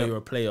experience. And now you're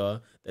a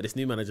player that this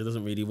new manager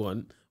doesn't really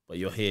want, but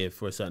you're here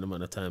for a certain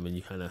amount of time, and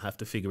you kind of have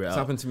to figure it out. It's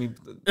happened to me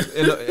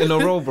in a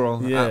row,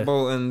 bro. At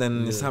Bolton,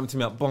 then it's happened to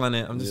me at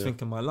Barnet. I'm just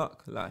thinking, my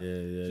luck. Like, do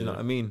you know what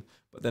I mean?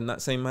 But then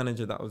that same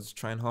manager that I was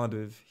trying hard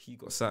with, he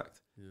got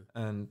sacked.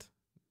 And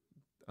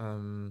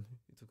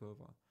he took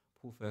over.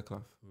 Paul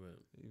Fairclough. Right.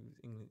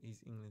 He's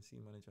England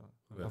team manager.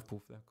 I love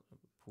Paul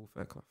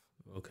Fairclough.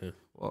 Okay.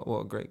 What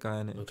a great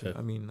guy, innit? Okay.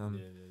 I mean,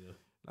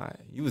 like,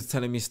 he was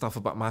telling me stuff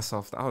about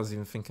myself that I was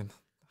even thinking,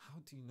 how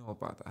do you know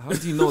about that? How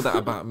do you know that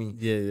about me?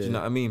 Do you know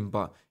what I mean?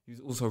 But he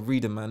was also a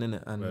reading man,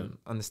 innit? And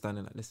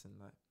understanding that, listen,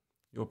 like,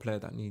 you're a player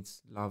that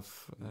needs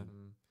love,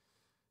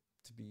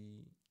 to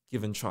be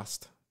given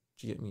trust.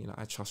 Do you get me? Like,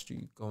 I trust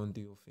you. Go and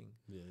do your thing.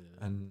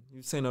 And he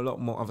was saying a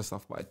lot more other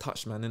stuff, but it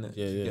touched, man, innit?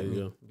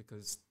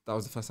 Because that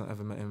was the first time I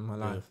ever met him in my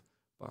life.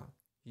 But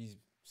he's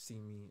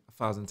seen me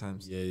 1,000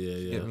 times.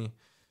 You get me?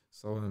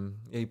 So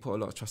yeah, he put a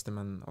lot of trust in,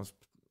 man. I think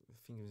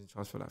he was in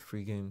charge for like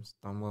 3 games,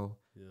 done well.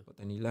 Yeah. But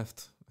then he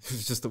left. It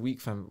was just a week,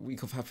 fam.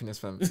 Week of happiness,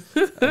 fam.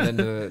 And then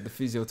the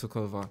physio took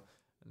over,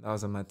 and that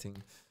was a mad thing.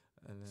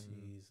 And then,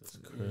 Jesus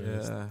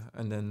Christ. yeah,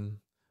 and then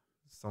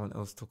someone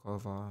else took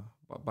over.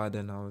 But by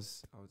then I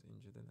was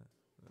injured in it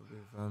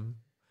with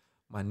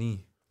my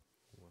knee.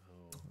 Wow.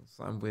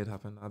 Something weird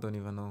happened. I don't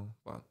even know,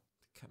 but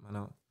kept man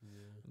out. Yeah.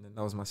 And then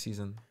that was my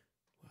season.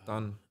 Wow.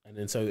 Done. And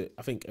then so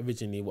I think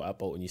originally what at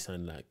Bolton you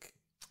signed like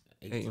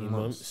 18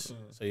 months.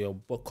 Yeah. So your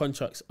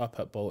contract's up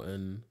at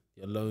Bolton,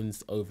 your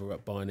loan's over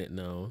at Barnet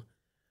now.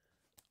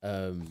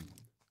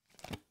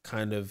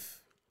 Kind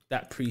of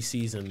that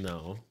pre-season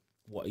now,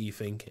 what are you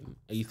thinking?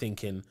 Are you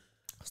thinking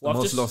It's the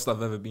most lost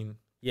I've ever been.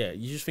 Yeah,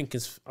 you just think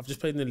I've just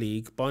played in the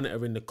league. Barnet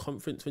are in the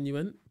conference when you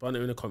went.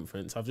 Barnet are in the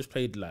conference. I've just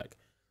played like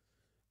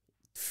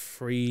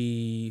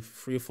three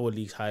or 4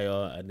 leagues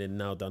higher, and then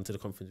now down to the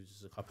conference, which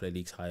is a couple of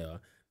leagues higher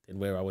than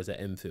where I was at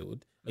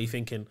Enfield. Are you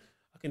thinking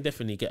I can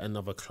definitely get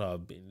another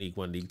club in League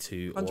 1, League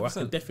 2, 100%. or I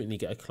can definitely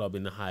get a club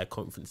in the higher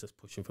conference that's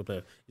pushing for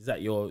players? Is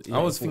that your?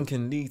 I was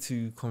thinking League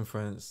 2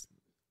 conference.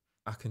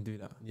 I can do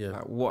that. Yeah.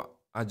 Like what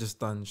I just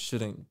done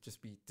shouldn't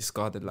just be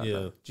discarded like Yeah.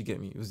 that. Do you get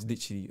me? It was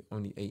literally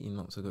only 18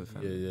 months ago,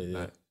 fam. Yeah.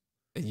 Like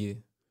a year.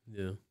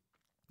 Yeah.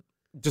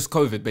 Just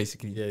COVID,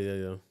 basically.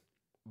 Yeah.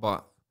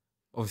 But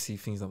obviously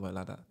things don't work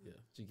like that. Yeah.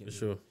 Do you get For me?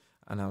 sure.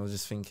 And I was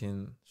just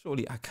thinking,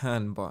 surely I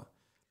can, but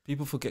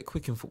people forget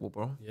quick in football,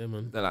 bro. Yeah,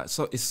 man. They're like,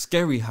 so it's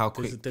scary how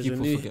quick There's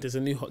people forget. a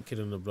new hot kid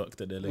on the block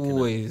that they're looking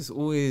at.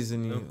 Always a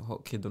new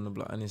hot kid on the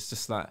block, and it's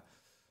just like,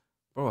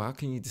 bro, how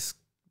can you just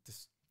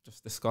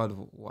discard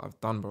what I've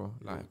done, bro?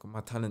 Yeah. Like my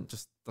talent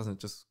just doesn't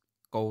just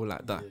go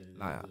like that.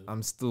 Yeah.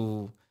 I'm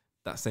still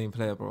that same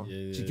player, bro.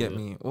 Yeah, Do you get yeah.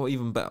 me? Or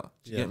even better.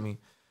 Do you Yeah. get me?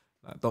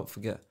 Like, don't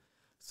forget.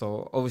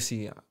 So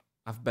obviously,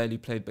 I've barely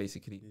played,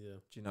 basically. Yeah.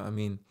 Do you know what I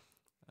mean?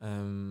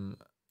 And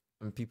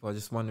people are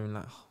just wondering,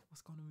 like, oh,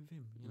 what's going on with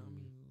him? You know what I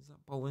mean? He's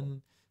at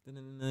Bolton.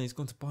 Then he's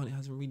gone to Barnet.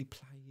 Hasn't really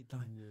played.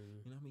 Like, you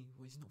know what I mean?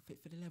 Well, he's not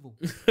fit for the level.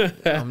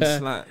 I'm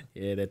just like,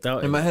 yeah, they're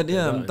doubting. in my head,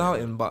 They're I'm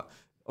doubting, but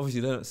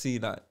obviously they don't see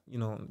that, you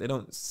know, they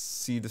don't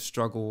see the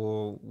struggle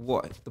or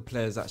what the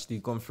player's actually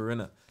gone through,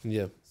 innit?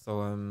 Yeah.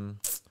 So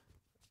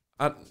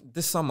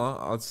this summer,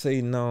 I'd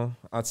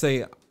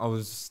say I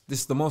was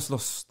the most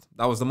lost.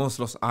 That was the most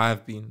lost I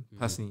have been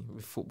personally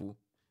with football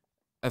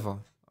ever.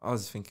 I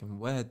was thinking,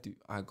 where do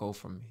I go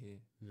from here?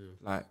 Yeah.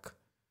 Like,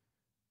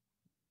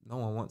 no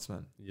one wants,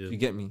 man. Yeah. Do you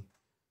get me?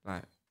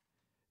 Like,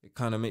 it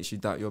kind of makes you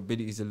doubt your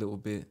abilities a little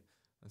bit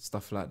and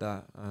stuff like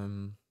that.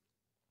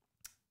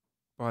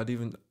 But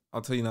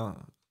I'll tell you now,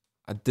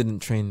 I didn't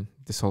train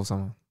this whole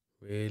summer.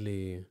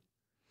 Really?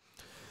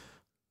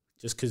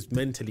 Just because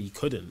mentally you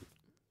couldn't?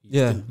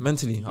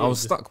 Mentally. I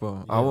was stuck,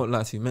 bro. yeah. I won't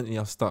lie to you. Mentally,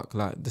 I was stuck.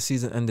 Like, the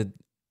season ended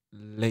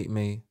late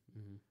May.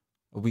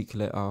 A week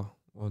later,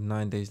 or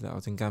 9 days later, I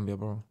was in Gambia,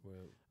 bro.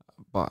 Right.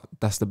 But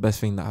that's the best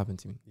thing that happened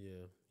to me.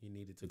 Yeah, you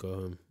needed to go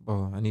home.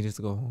 Bro, I needed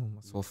to go home.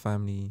 I saw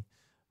family,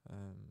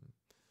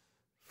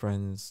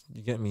 friends.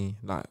 You get me?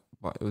 Like,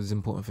 but it was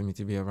important for me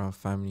to be around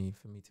family,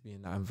 for me to be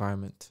in that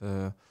environment,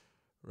 to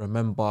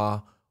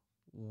remember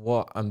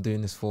what I'm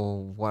doing this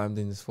for, why I'm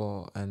doing this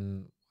for,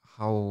 and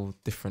how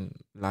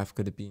different life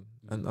could have been.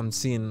 And I'm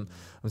seeing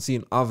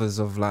others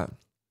of like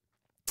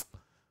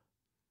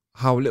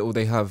how little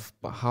they have,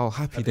 but how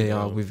happy they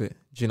are with it.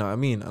 Do you know what I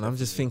mean? And I'm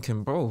just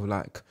thinking, bro,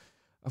 like,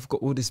 I've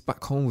got all this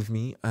back home with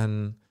me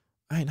and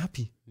I ain't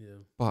happy. Yeah.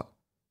 But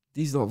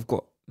these lot have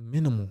got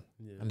minimal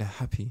Yeah. and they're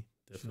happy.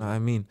 Definitely. Do you know what I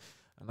mean?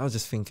 And I was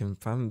just thinking,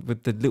 fam,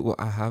 with the little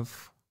I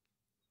have,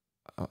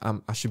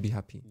 I should be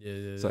happy.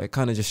 Yeah. So it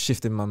kind of just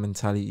shifted my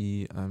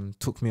mentality,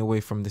 took me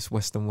away from this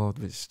Western world,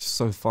 which is just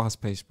so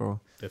fast paced,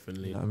 bro.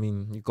 Definitely. You know what I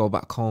mean? You go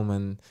back home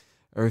and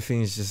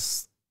everything is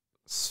just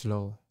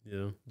slow. Yeah.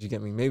 Do you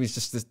get me? Maybe it's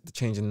just the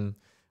change in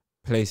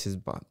places,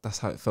 but that's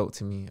how it felt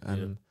to me.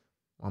 And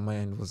my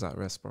mind was at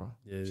rest, bro.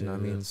 Yeah. Do you know what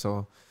I mean?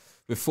 So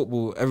with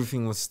football,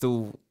 everything was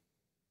still,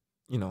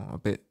 you know, a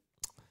bit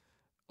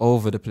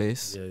over the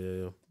place.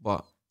 Yeah.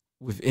 But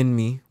within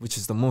me, which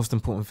is the most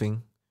important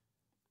thing,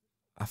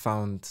 I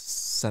found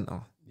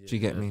center. Do you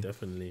get me?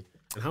 Definitely.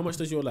 And how much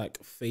does your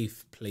like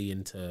faith play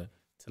into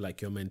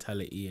like your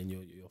mentality and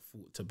your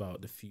thoughts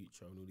about the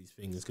future and all these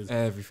things? Because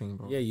everything,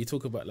 bro. Yeah, you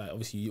talk about like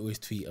obviously you always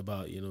tweet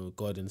about, you know,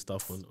 God and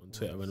stuff on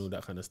Twitter and all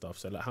that kind of stuff.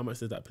 So like, how much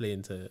does that play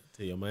into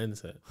your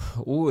mindset?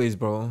 Always,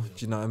 bro.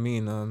 Do you know what I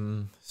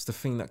mean? It's the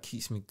thing that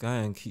keeps me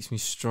going, keeps me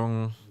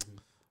strong.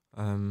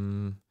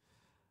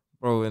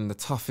 Bro, in the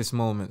toughest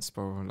moments,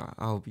 bro, like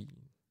I'll be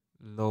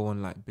low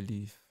on like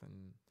belief and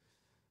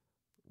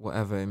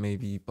whatever it may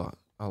be, but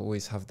I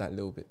always have that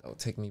little bit that'll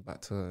take me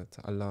back to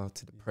Allah,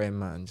 to the prayer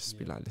mat, and just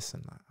be like,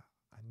 listen, like,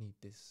 I need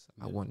this,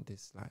 I want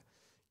this, like,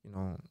 you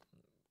know.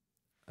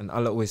 And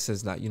Allah always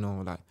says that, you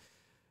know, like,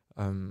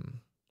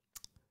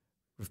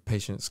 with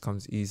patience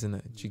comes ease,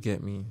 innit? Do you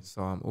get me?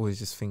 So I'm always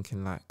just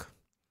thinking like,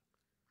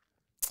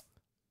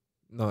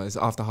 no, it's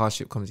after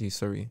hardship comes ease,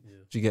 sorry.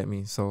 Do you get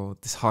me? So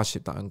this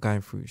hardship that I'm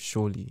going through,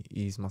 surely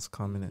ease must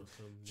come, innit?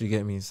 Do you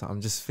get me? So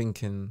I'm just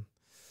thinking,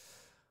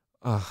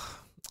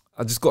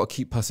 I just got to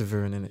keep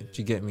persevering in it.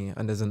 Do you get me?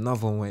 And there's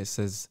another one where it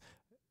says,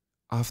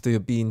 after you're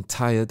being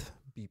tired,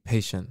 be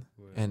patient.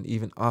 Right. And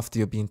even after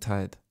you're being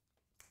tired,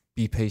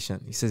 be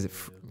patient. He says it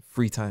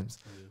 3 times.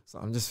 Yeah. So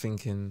I'm just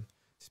thinking,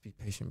 just be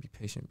patient, be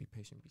patient, be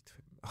patient.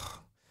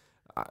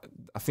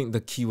 I think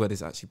the key word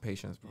is actually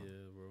patience, bro.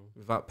 Yeah, bro.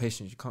 Without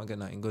patience, you can't get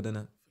nothing good in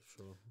it. For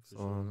sure.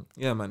 So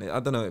yeah, man. I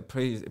don't know. It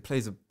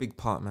plays a big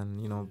part, man.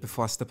 You know,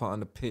 before I step out on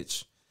the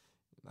pitch,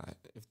 like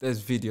if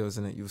there's videos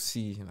in it, you'll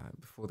see. Like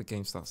before the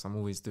game starts, I'm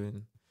always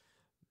doing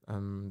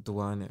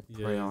dua in it,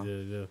 prayer.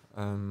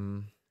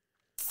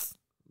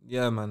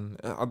 Yeah, man.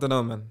 I don't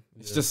know, man.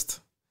 It's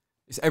just,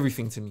 it's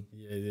everything to me.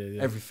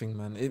 Yeah. Everything,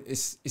 man.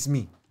 It's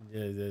me.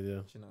 Yeah. Do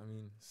you know what I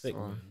mean? Sick,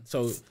 man.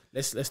 So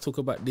let's talk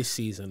about this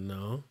season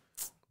now.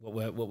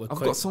 What we're I've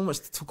got so much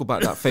to talk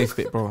about that faith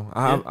bit, bro.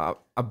 I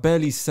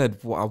barely said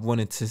what I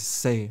wanted to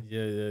say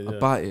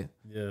about it.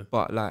 Yeah.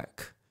 But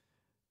like,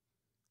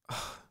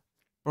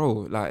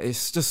 bro, like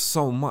it's just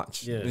so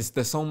much. Yeah.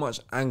 There's so much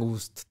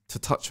angles to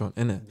touch on,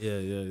 innit? Yeah.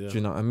 Do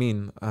you know what I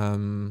mean?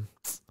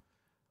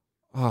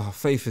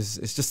 Faith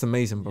it's just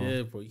amazing, bro.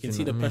 Yeah, bro. You can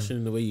see the passion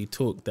in the way you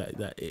talk.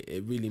 That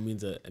it really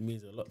means a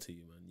lot to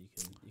you, man.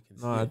 You can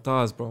No, it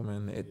does, bro,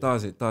 man. It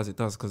does.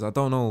 Because I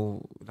don't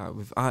know, like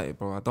without it,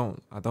 bro. I don't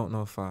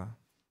know if I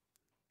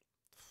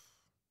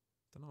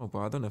don't know,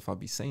 bro. I don't know if I'll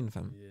be sane,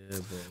 fam. Yeah,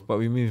 bro. But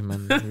we move,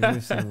 man. We move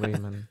the same way,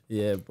 man.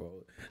 Yeah, bro.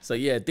 So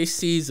yeah, this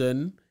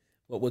season,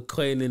 what we're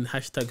coining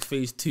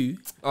 #phase 2.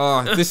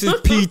 This is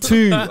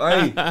P2.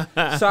 Hey,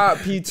 shout out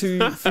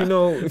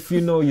P2. If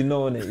you know, you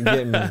know it. You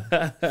get me?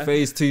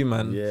 Phase 2,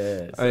 man.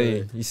 Yeah. So,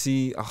 hey, you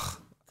see,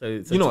 so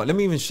you know what? Let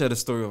me even share the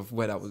story of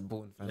where that was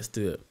born, fam. Let's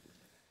do it.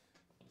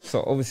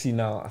 So obviously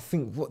now, I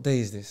think, what day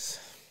is this?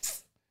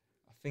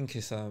 I think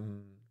it's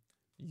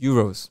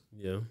Euros.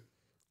 Yeah.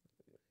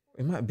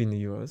 It might have been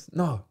the Euros.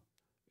 No,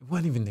 it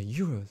wasn't even the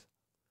Euros.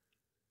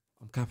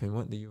 I'm capping. It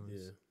wasn't the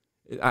Euros.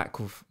 Yeah.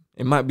 Cool.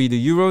 It might be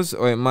the Euros,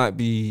 or it might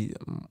be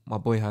my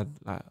boy had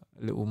like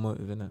a little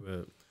motive in it,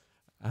 right.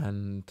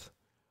 And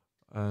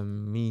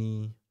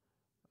me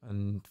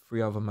and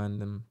 3 other man,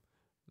 them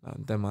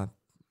my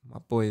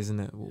boys in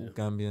it, all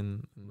Gambian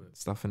and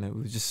stuff in it.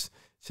 We were just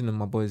sitting in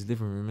my boys'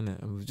 living room in it,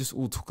 and we were just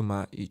all talking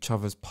about each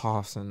other's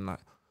paths and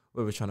like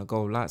where we're trying to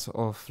go. Lights are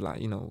off, like,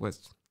 you know, we're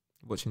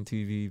watching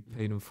TV,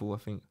 paid in full, I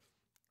think,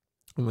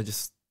 and we're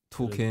just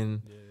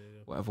talking,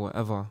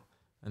 whatever.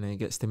 And then it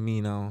gets to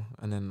me now,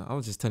 and then I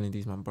was just telling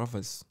these my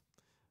brothers,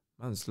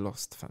 man's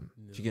lost, fam.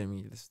 Do you get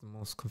me? This is the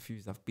most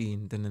confused I've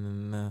been.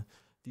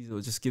 These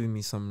were just giving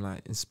me some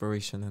like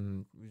inspiration,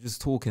 and we were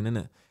just talking,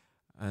 innit?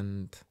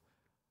 And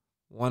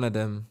one of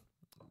them,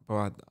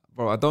 bro,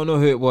 I don't know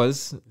who it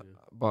was,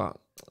 but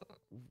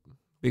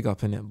big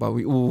up in it. But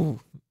we all,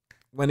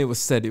 when it was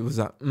said, it was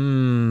like,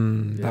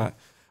 like,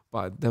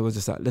 but they were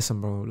just like,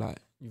 listen, bro, like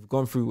you've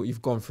gone through what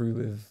you've gone through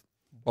with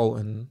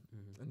Bolton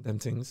and them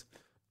things.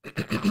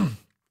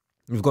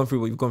 You've gone through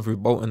what you've gone through,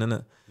 Bolton,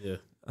 innit? Yeah.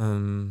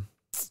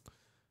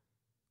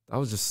 That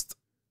was just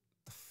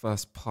the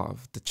first part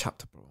of the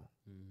chapter, bro.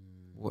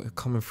 What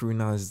coming through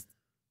now is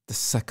the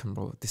second,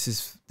 bro. This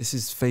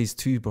is phase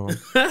 2, bro.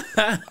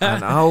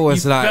 And I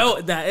was like,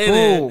 felt that,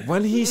 bro,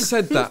 when he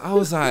said that, I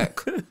was like,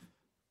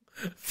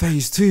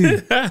 phase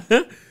 2,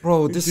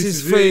 bro. This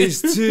is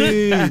phase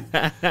 2,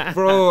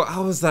 bro. I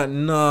was like,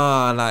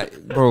 nah,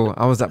 like, bro.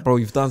 I was like, bro,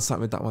 you've done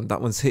something with that one.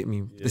 That one's hit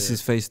me. Yeah. This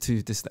is phase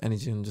 2. This is the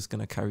energy I'm just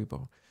gonna carry,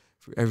 bro,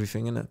 through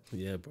everything, innit?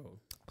 Yeah, bro.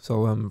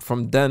 So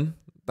from then,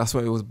 that's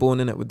where it was born,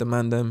 innit, with the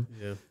man them.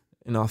 Yeah.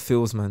 In our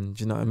fields, man.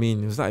 Do you know what I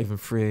mean? It was not even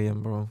 3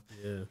 a.m, bro.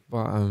 Yeah.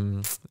 But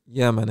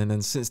yeah, man. And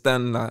then since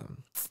then, like,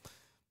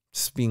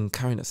 just been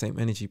carrying that same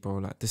energy, bro.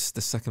 Like, this is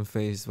the second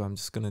phase where I'm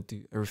just gonna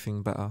do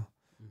everything better.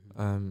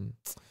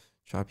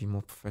 Try to be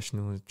more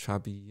professional, try to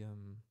be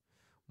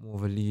more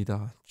of a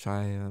leader,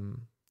 try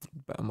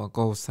better my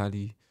goals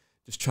tally,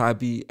 just try to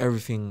be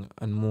everything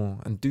and more,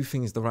 and do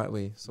things the right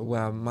way. So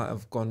where I might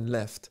have gone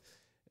left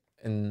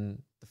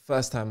in the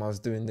first time I was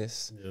doing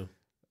this,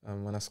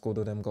 when I scored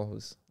all them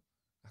goals,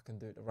 I can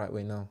do it the right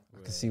way now.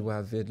 I can see where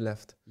I veered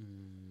left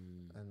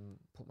and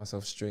put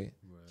myself straight.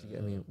 Do you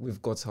get me?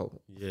 With God's help,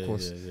 of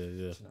course. Do you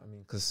know what I mean?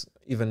 Because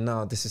even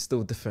now, this is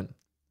still different.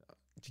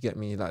 Do you get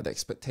me? Like, the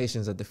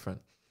expectations are different.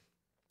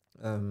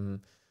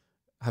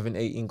 Having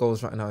 18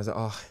 goals right now is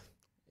like,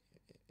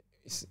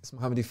 it's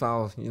Muhammadu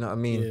foul. You know what I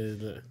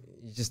mean?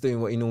 He's just doing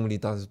what he normally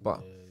does,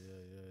 but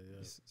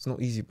it's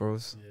not easy,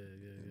 bros.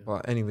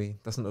 But anyway,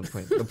 that's not the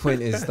point. The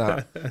point is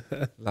that,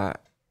 like,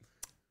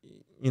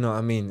 you know what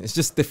I mean? It's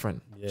just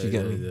different. Do you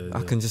get me?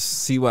 I can just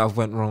see where I've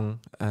went wrong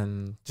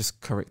and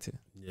just correct it.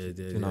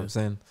 Do you know what I'm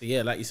saying? So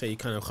yeah, like you say, you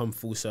kind of come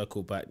full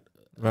circle back.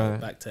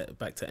 Back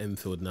to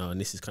Enfield now, and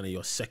this is kind of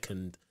your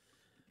second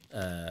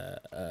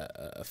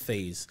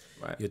phase.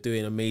 Right. You're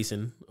doing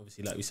amazing.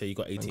 Obviously, like we say, you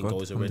got 18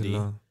 goals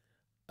already.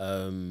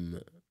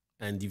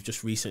 And you've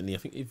just recently, I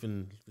think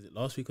even was it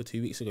last week or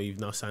 2 weeks ago, you've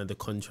now signed a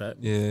contract.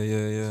 Yeah.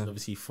 It's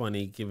obviously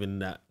funny given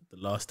that the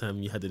last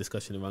time you had the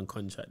discussion around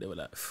contract, they were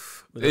like,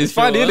 it's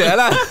funny, isn't it?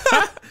 Like,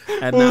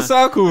 and full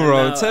circle,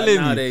 bro. now, Telling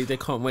now you. they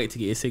can't wait to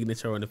get your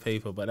signature on the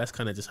paper, but that's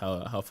kind of just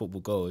how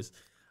football goes.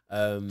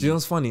 Do you know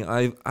what's funny?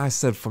 I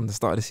said from the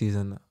start of the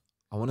season,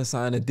 I want to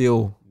sign a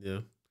deal. Yeah.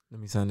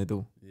 Let me sign a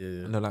deal. Yeah.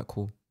 And they're like,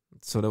 cool.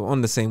 So they were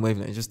on the same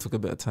wavelength. It just took a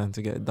bit of time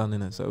to get it done,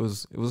 innit? So it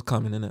was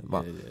coming, innit?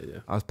 But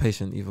I was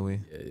patient either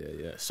way.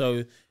 Yeah.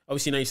 So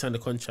obviously now you signed the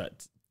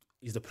contract.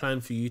 Is the plan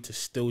for you to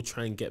still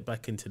try and get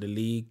back into the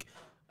league?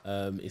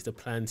 Is the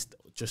plan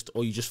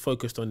or you just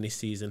focused on this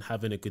season,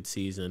 having a good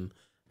season,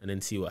 and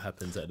then see what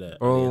happens at the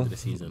end of the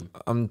season?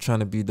 I'm trying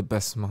to be the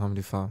best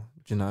Muhammadu Faal.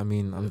 Do you know what I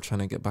mean? I'm trying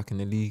to get back in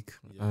the league.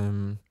 Yeah.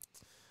 I'm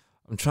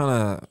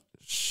trying to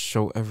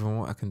show everyone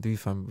what I can do,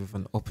 fam, with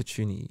an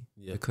opportunity.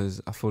 Yeah.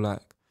 Because I feel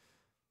like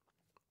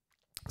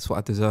that's what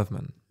I deserve,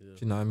 man. Yeah. Do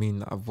you know what I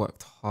mean? I've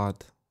worked hard.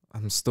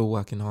 I'm still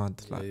working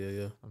hard. Like,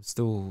 I'm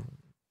still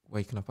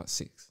waking up at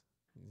 6.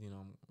 You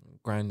know, I'm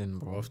grinding,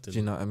 bro. Often. Do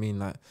you know what I mean?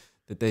 Like,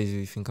 the days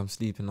you think I'm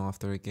sleeping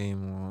after a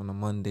game or on a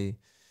Monday,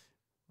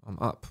 I'm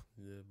up.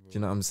 Yeah, do you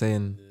know what I'm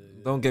saying?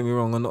 Yeah. Don't get me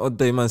wrong, on the odd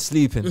day, man,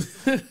 sleeping.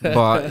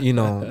 But, you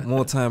know,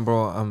 more time,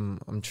 bro.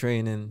 I'm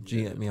training. Do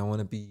you get me? I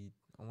wanna be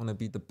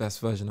the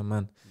best version of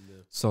man. Yeah.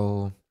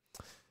 So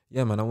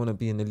yeah, man, I wanna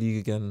be in the league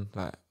again.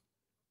 Like,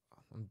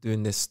 I'm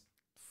doing this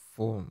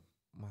for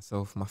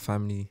myself, my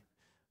family,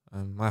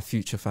 my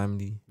future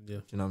family. Yeah.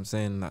 Do you know what I'm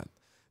saying? Like,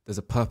 there's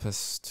a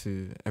purpose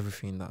to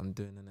everything that I'm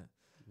doing in it.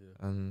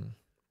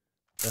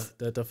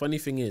 Yeah. The funny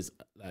thing is,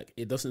 like,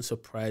 it doesn't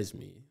surprise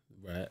me,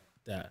 right,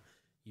 that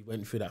you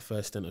went through that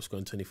first stint of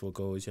scoring 24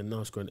 goals. You're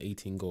now scoring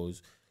 18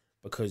 goals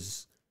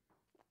because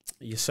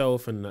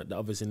yourself and like, the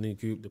others in the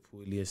group, the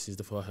Paul Elias's,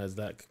 the Farhas,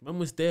 like, man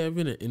was there,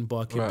 innit, in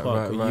Barking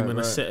Park, where you man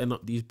are setting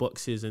up these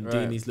boxes and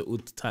doing these little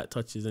tight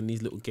touches and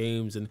these little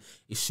games, and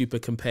it's super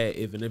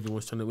competitive and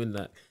everyone's trying to win.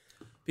 Like,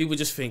 people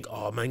just think,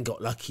 oh, man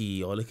got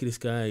lucky, or look at this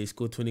guy, he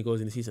scored 20 goals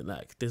in the season.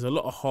 Like, there's a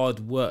lot of hard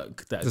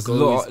work that there's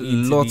goes a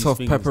into lot these of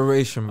things.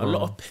 preparation, bro. A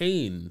lot of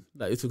pain.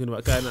 Like, you're talking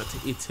about going out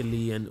to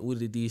Italy and all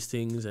of these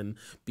things and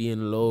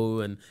being low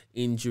and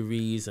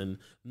injuries and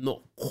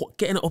not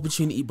getting an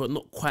opportunity but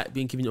not quite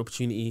being given an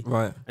opportunity.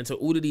 Right. And so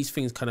all of these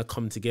things kind of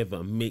come together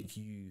and make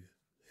you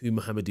who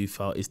Muhammadu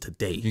Faal is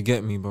today. You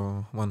get me,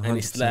 bro. 100%. And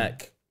it's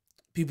like,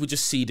 people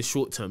just see the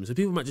short term. So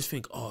people might just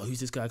think, oh, who's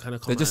this guy kind of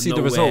come They just out see of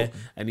the nowhere result.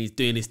 and he's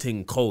doing his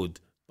thing cold.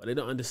 But they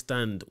don't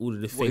understand all of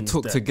the what things it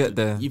took to get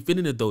there. You've been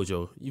in a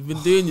dojo. You've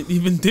been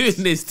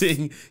doing this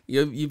thing.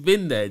 You've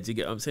been there. Do you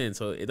get what I'm saying?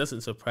 So it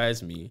doesn't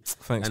surprise me.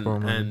 Thanks, bro,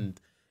 man. And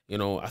you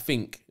know, I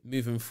think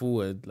moving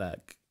forward,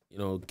 like, you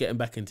know, getting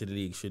back into the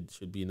league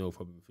should be no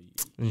problem for you.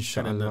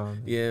 Inshallah.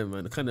 Yeah,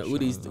 man. Kind of all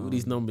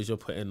these numbers you're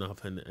putting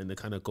up and the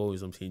kind of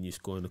goals I'm seeing you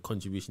scoring, the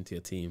contribution to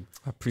your team.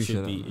 I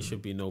appreciate that. It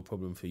should be no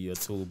problem for you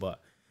at all. But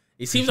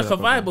it seems like a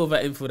vibe over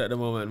at Enfield at the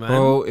moment, man.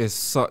 Bro, it's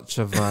such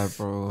a vibe,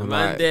 bro. The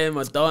man there,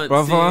 my dancing,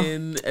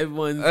 brother,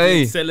 everyone's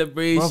hey,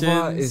 celebrations.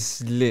 Brother,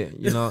 it's lit,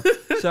 you know.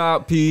 Shout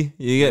out P,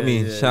 you get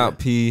me? Shout out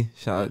P,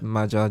 shout out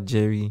Maja,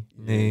 Jerry,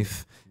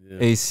 Nath,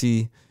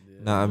 AC.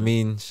 Know what I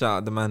mean? Shout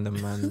out the man,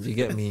 you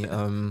get me? Yeah,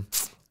 man,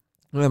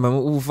 we're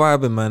all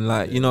vibing, man.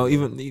 Like, you know,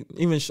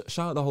 even shout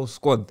out the whole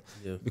squad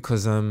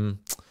because the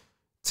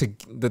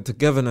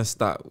togetherness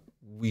that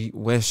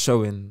we're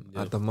showing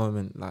at the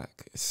moment,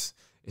 like, it's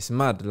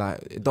mad. Like,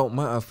 it don't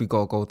matter if we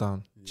got a goal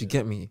down. Do you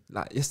get me?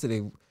 Like,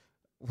 yesterday,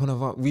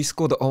 we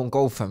scored the own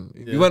goal, fam.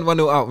 We went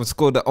 1-0 out and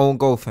scored the own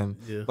goal, fam.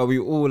 But we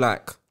all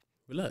like,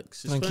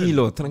 relax,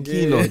 tranquilo.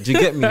 Do you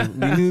get me?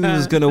 We knew we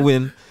was gonna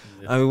win,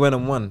 and we went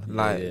and won.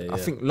 Like, I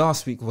think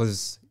last week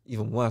was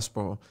even worse,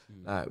 bro.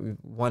 Like, we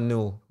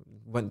 1-0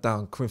 went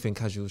down, Corinthian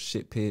casual,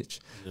 shit pitch,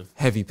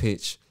 heavy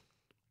pitch.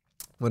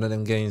 One of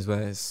them games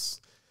where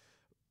it's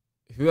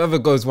whoever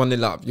goes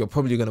 1-0 up, you're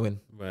probably gonna win.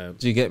 Right.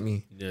 Do you get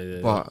me? But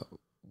Yeah.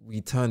 we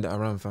turned it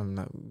around, fam.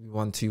 Like, we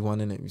won 2-1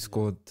 in it. We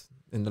scored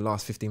in the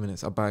last 15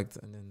 minutes. I bagged,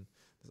 and then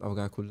this other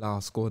guy called Lau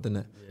scored in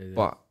it.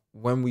 But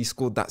when we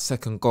scored that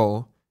second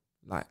goal,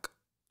 like,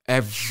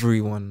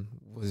 everyone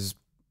was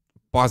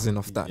buzzing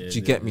off that. Do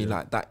you get me?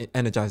 Like, that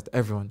energized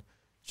everyone.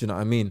 Do you know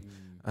what I mean?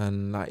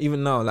 And like,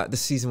 even now, like, this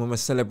season when we're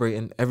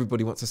celebrating,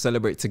 everybody wants to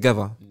celebrate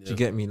together. Do you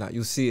get me? Like,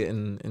 you'll see it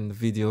in the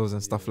videos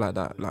and stuff like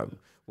that. Like,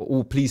 we're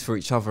all pleased for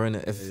each other,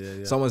 innit?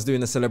 If someone's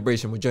doing a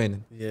celebration, we're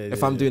joining.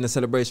 If I'm doing a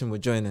celebration, we're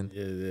joining.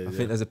 I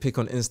think there's a pic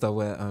on Insta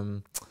where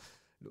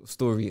little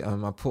story.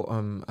 I put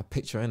a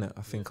picture in it.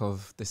 I think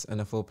of this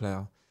NFL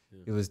player.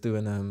 He was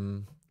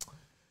doing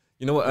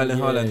you know what Erling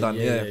Haaland done?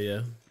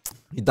 Yeah.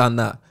 He done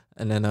that,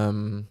 and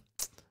then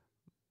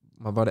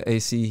my brother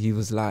AC, he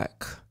was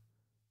like,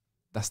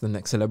 "That's the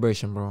next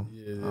celebration, bro."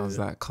 I was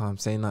like, "Calm,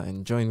 say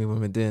nothing. Join me when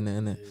we're doing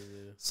it, innit?"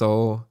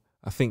 So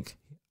I think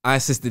I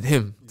assisted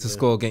him to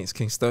score against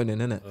Kingstonian,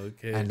 innit?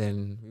 Okay. And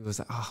then he was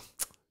like,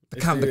 the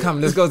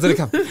cam, let's go to the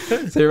cam.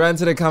 So he ran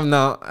to the cam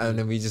now, and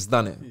then we just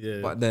done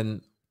it. But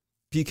then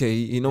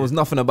PK, he knows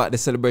nothing about the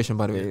celebration,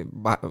 by the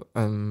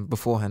way,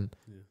 beforehand.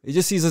 He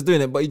just sees us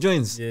doing it, but he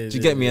joins. Do you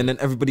get me? And then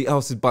everybody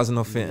else is buzzing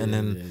off it, and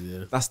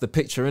then that's the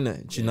picture,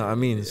 innit? Do you know what I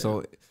mean?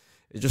 So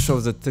it just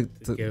shows that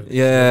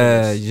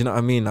Yes. you know what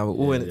I mean. Like, we're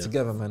all in it Yeah.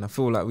 together, man. I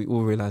feel like we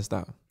all realize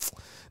that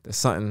there's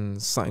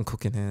something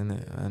cooking here,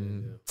 innit?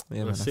 And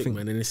yeah, man, Sick, I think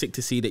man, and it's sick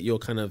to see that you're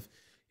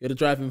the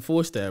driving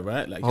force there,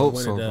 right? Like hope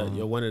so, bro.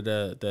 you're one of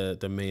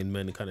the main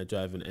men kind of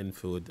driving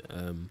Enfield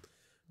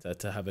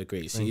to have a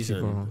great season.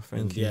 you, bro.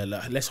 Thank you. Yeah,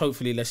 let's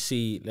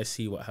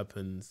see what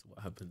happens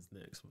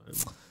next, man.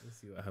 Let's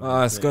see what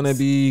happens.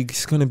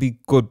 It's gonna be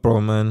good,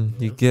 bro, man.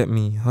 You get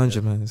me,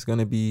 100, man. It's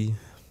gonna be.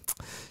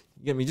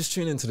 You get me? Just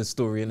tune into the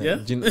story, innit? Yeah.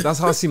 You know, that's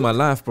how I see my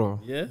life, bro.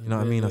 Yeah, You know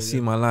what I mean? I see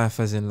my life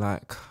as in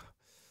like,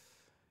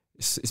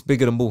 it's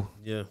bigger than ball.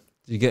 Yeah,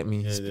 Do you get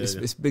me? Yeah,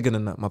 It's bigger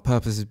than that. My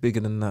purpose is bigger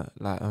than that.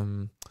 Like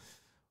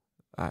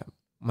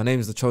my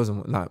name is the chosen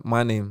one. Like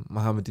my name,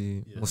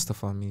 Muhammadu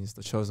Mustafa, means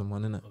the chosen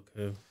one, innit?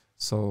 Okay.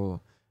 So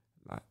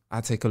like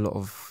I take a lot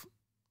of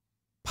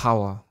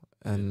power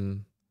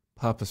and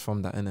purpose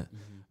from that, innit?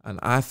 And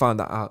I found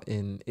that out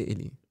in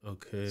Italy.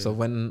 Okay. So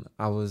when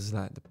I was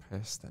like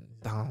depressed and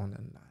down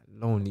and like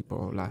lonely,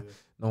 bro, like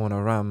no one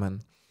around,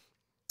 man,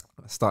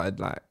 I started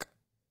like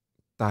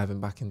diving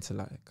back into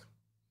like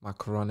my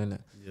Quran,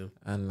 innit? Yeah.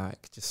 And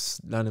like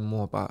just learning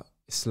more about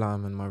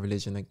Islam and my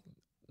religion. Like,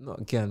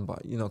 not again,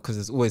 but you know, because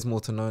there's always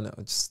more to know, innit?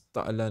 I just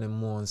started learning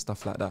more and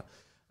stuff like that.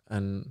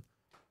 And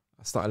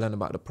I started learning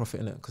about the Prophet,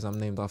 innit? Because I'm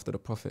named after the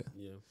Prophet.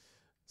 Yeah.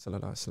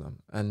 Sallallahu Alaihi Wasallam.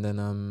 And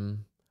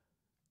then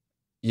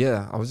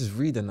yeah, I was just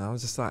reading and I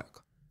was just like,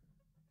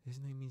 his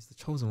name means the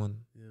chosen one.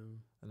 Yeah.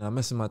 And I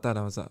messaged my dad,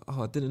 I was like,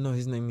 oh, I didn't know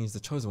his name means the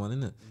chosen one,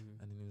 innit?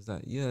 And he was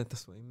like, yeah,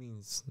 that's what it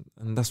means.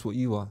 And that's what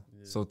you are.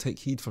 Yeah. So take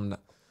heed from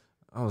that.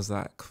 I was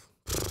like,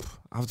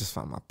 I've just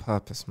found my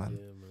purpose, man.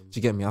 Yeah, man. Do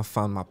you get me? I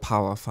found my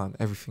power, I found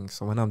everything.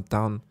 So when I'm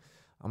down,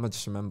 I'ma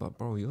just remember,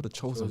 bro, you're the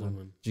chosen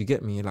one. Do you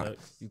get me? Like,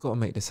 you gotta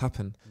make this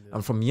happen. Yeah.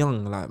 And from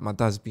young, like my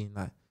dad's been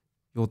like,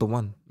 you're the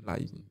one.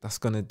 Like, that's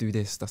gonna do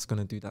this, that's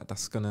gonna do that,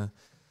 that's gonna,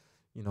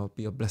 you know,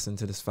 be a blessing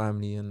to this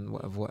family and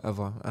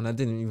whatever. And I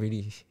didn't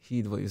really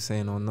heed what you're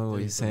saying or know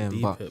what you're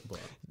saying. But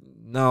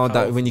now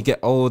that when you get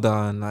older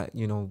and like,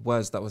 you know,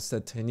 words that was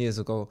said 10 years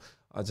ago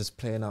are just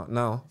playing out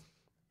now,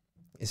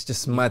 it's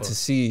just mad to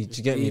see. Do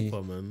you get me?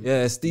 Man.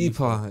 Yeah, it's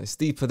deeper. It's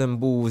deeper than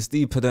ball. It's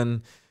deeper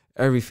than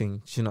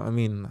everything. Do you know what I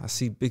mean? I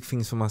see big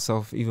things for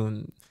myself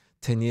even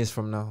 10 years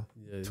from now,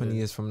 20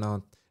 years from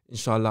now.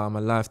 Inshallah, I'm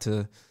alive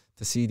to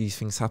see these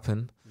things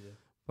happen. Yeah.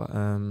 But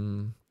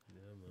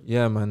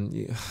yeah, man.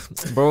 Yeah.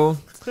 Bro,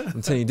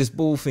 I'm telling you, this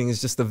ball thing is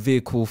just a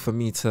vehicle for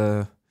me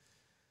to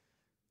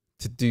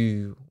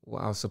do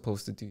what I was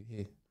supposed to do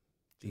here.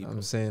 Do you know what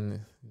I'm saying?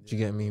 Do you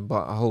get me?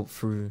 But I hope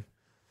through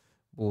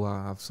ball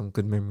I have some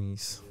good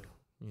memories,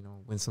 you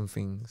know, win some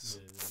things,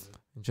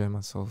 enjoy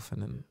myself,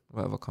 and then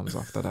whatever comes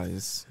after that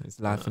is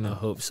life. I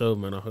hope so,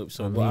 man. I hope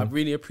so. Well, I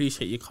really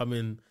appreciate you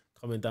coming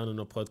down on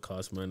the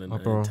podcast, man,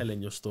 and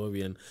telling your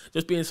story and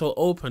just being so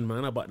open,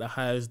 man, about the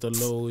highs, the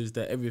lows,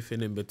 the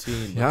everything in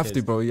between. You have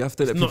to, bro. You have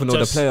to let people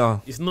know the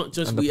player. It's not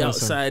just we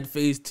outside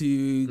phase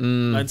 2,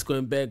 man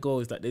scoring bare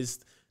goals. Like there's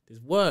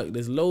work,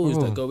 there's loads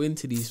that go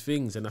into these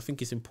things, and I think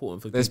it's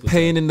important for there's people.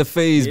 There's pain in the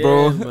phase,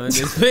 bro. Man,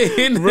 there's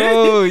pain.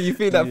 Bro, you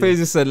think that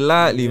phase is said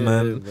lightly,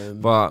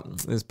 man. But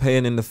there's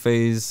pain in the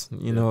phase.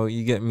 You know,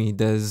 you get me.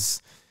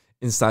 There's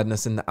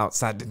insideness and the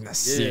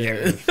outsideness.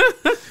 Yeah.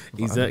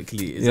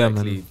 Exactly. Yeah,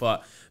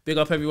 but big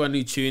up everyone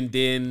who tuned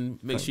in.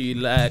 Make sure you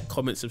like,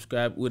 comment,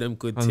 subscribe, all them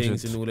good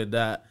things and all of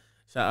that.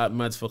 Shout out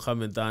Mads for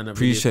coming down. I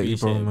really appreciate you,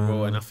 bro, man.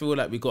 Bro. And I feel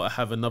like we got to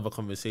have another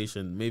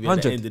conversation, maybe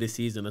at the end of the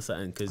season or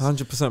something.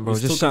 100%, bro.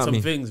 Just shout some me.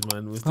 Things,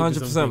 man.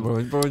 100%,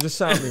 bro. Bro, just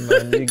shout me,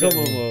 man. Come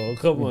on, bro.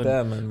 Come on.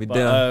 There, man. We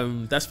there.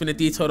 That's been a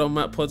Detailed on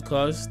Matt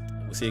podcast.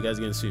 We'll see you guys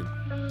again soon.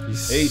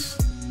 Peace.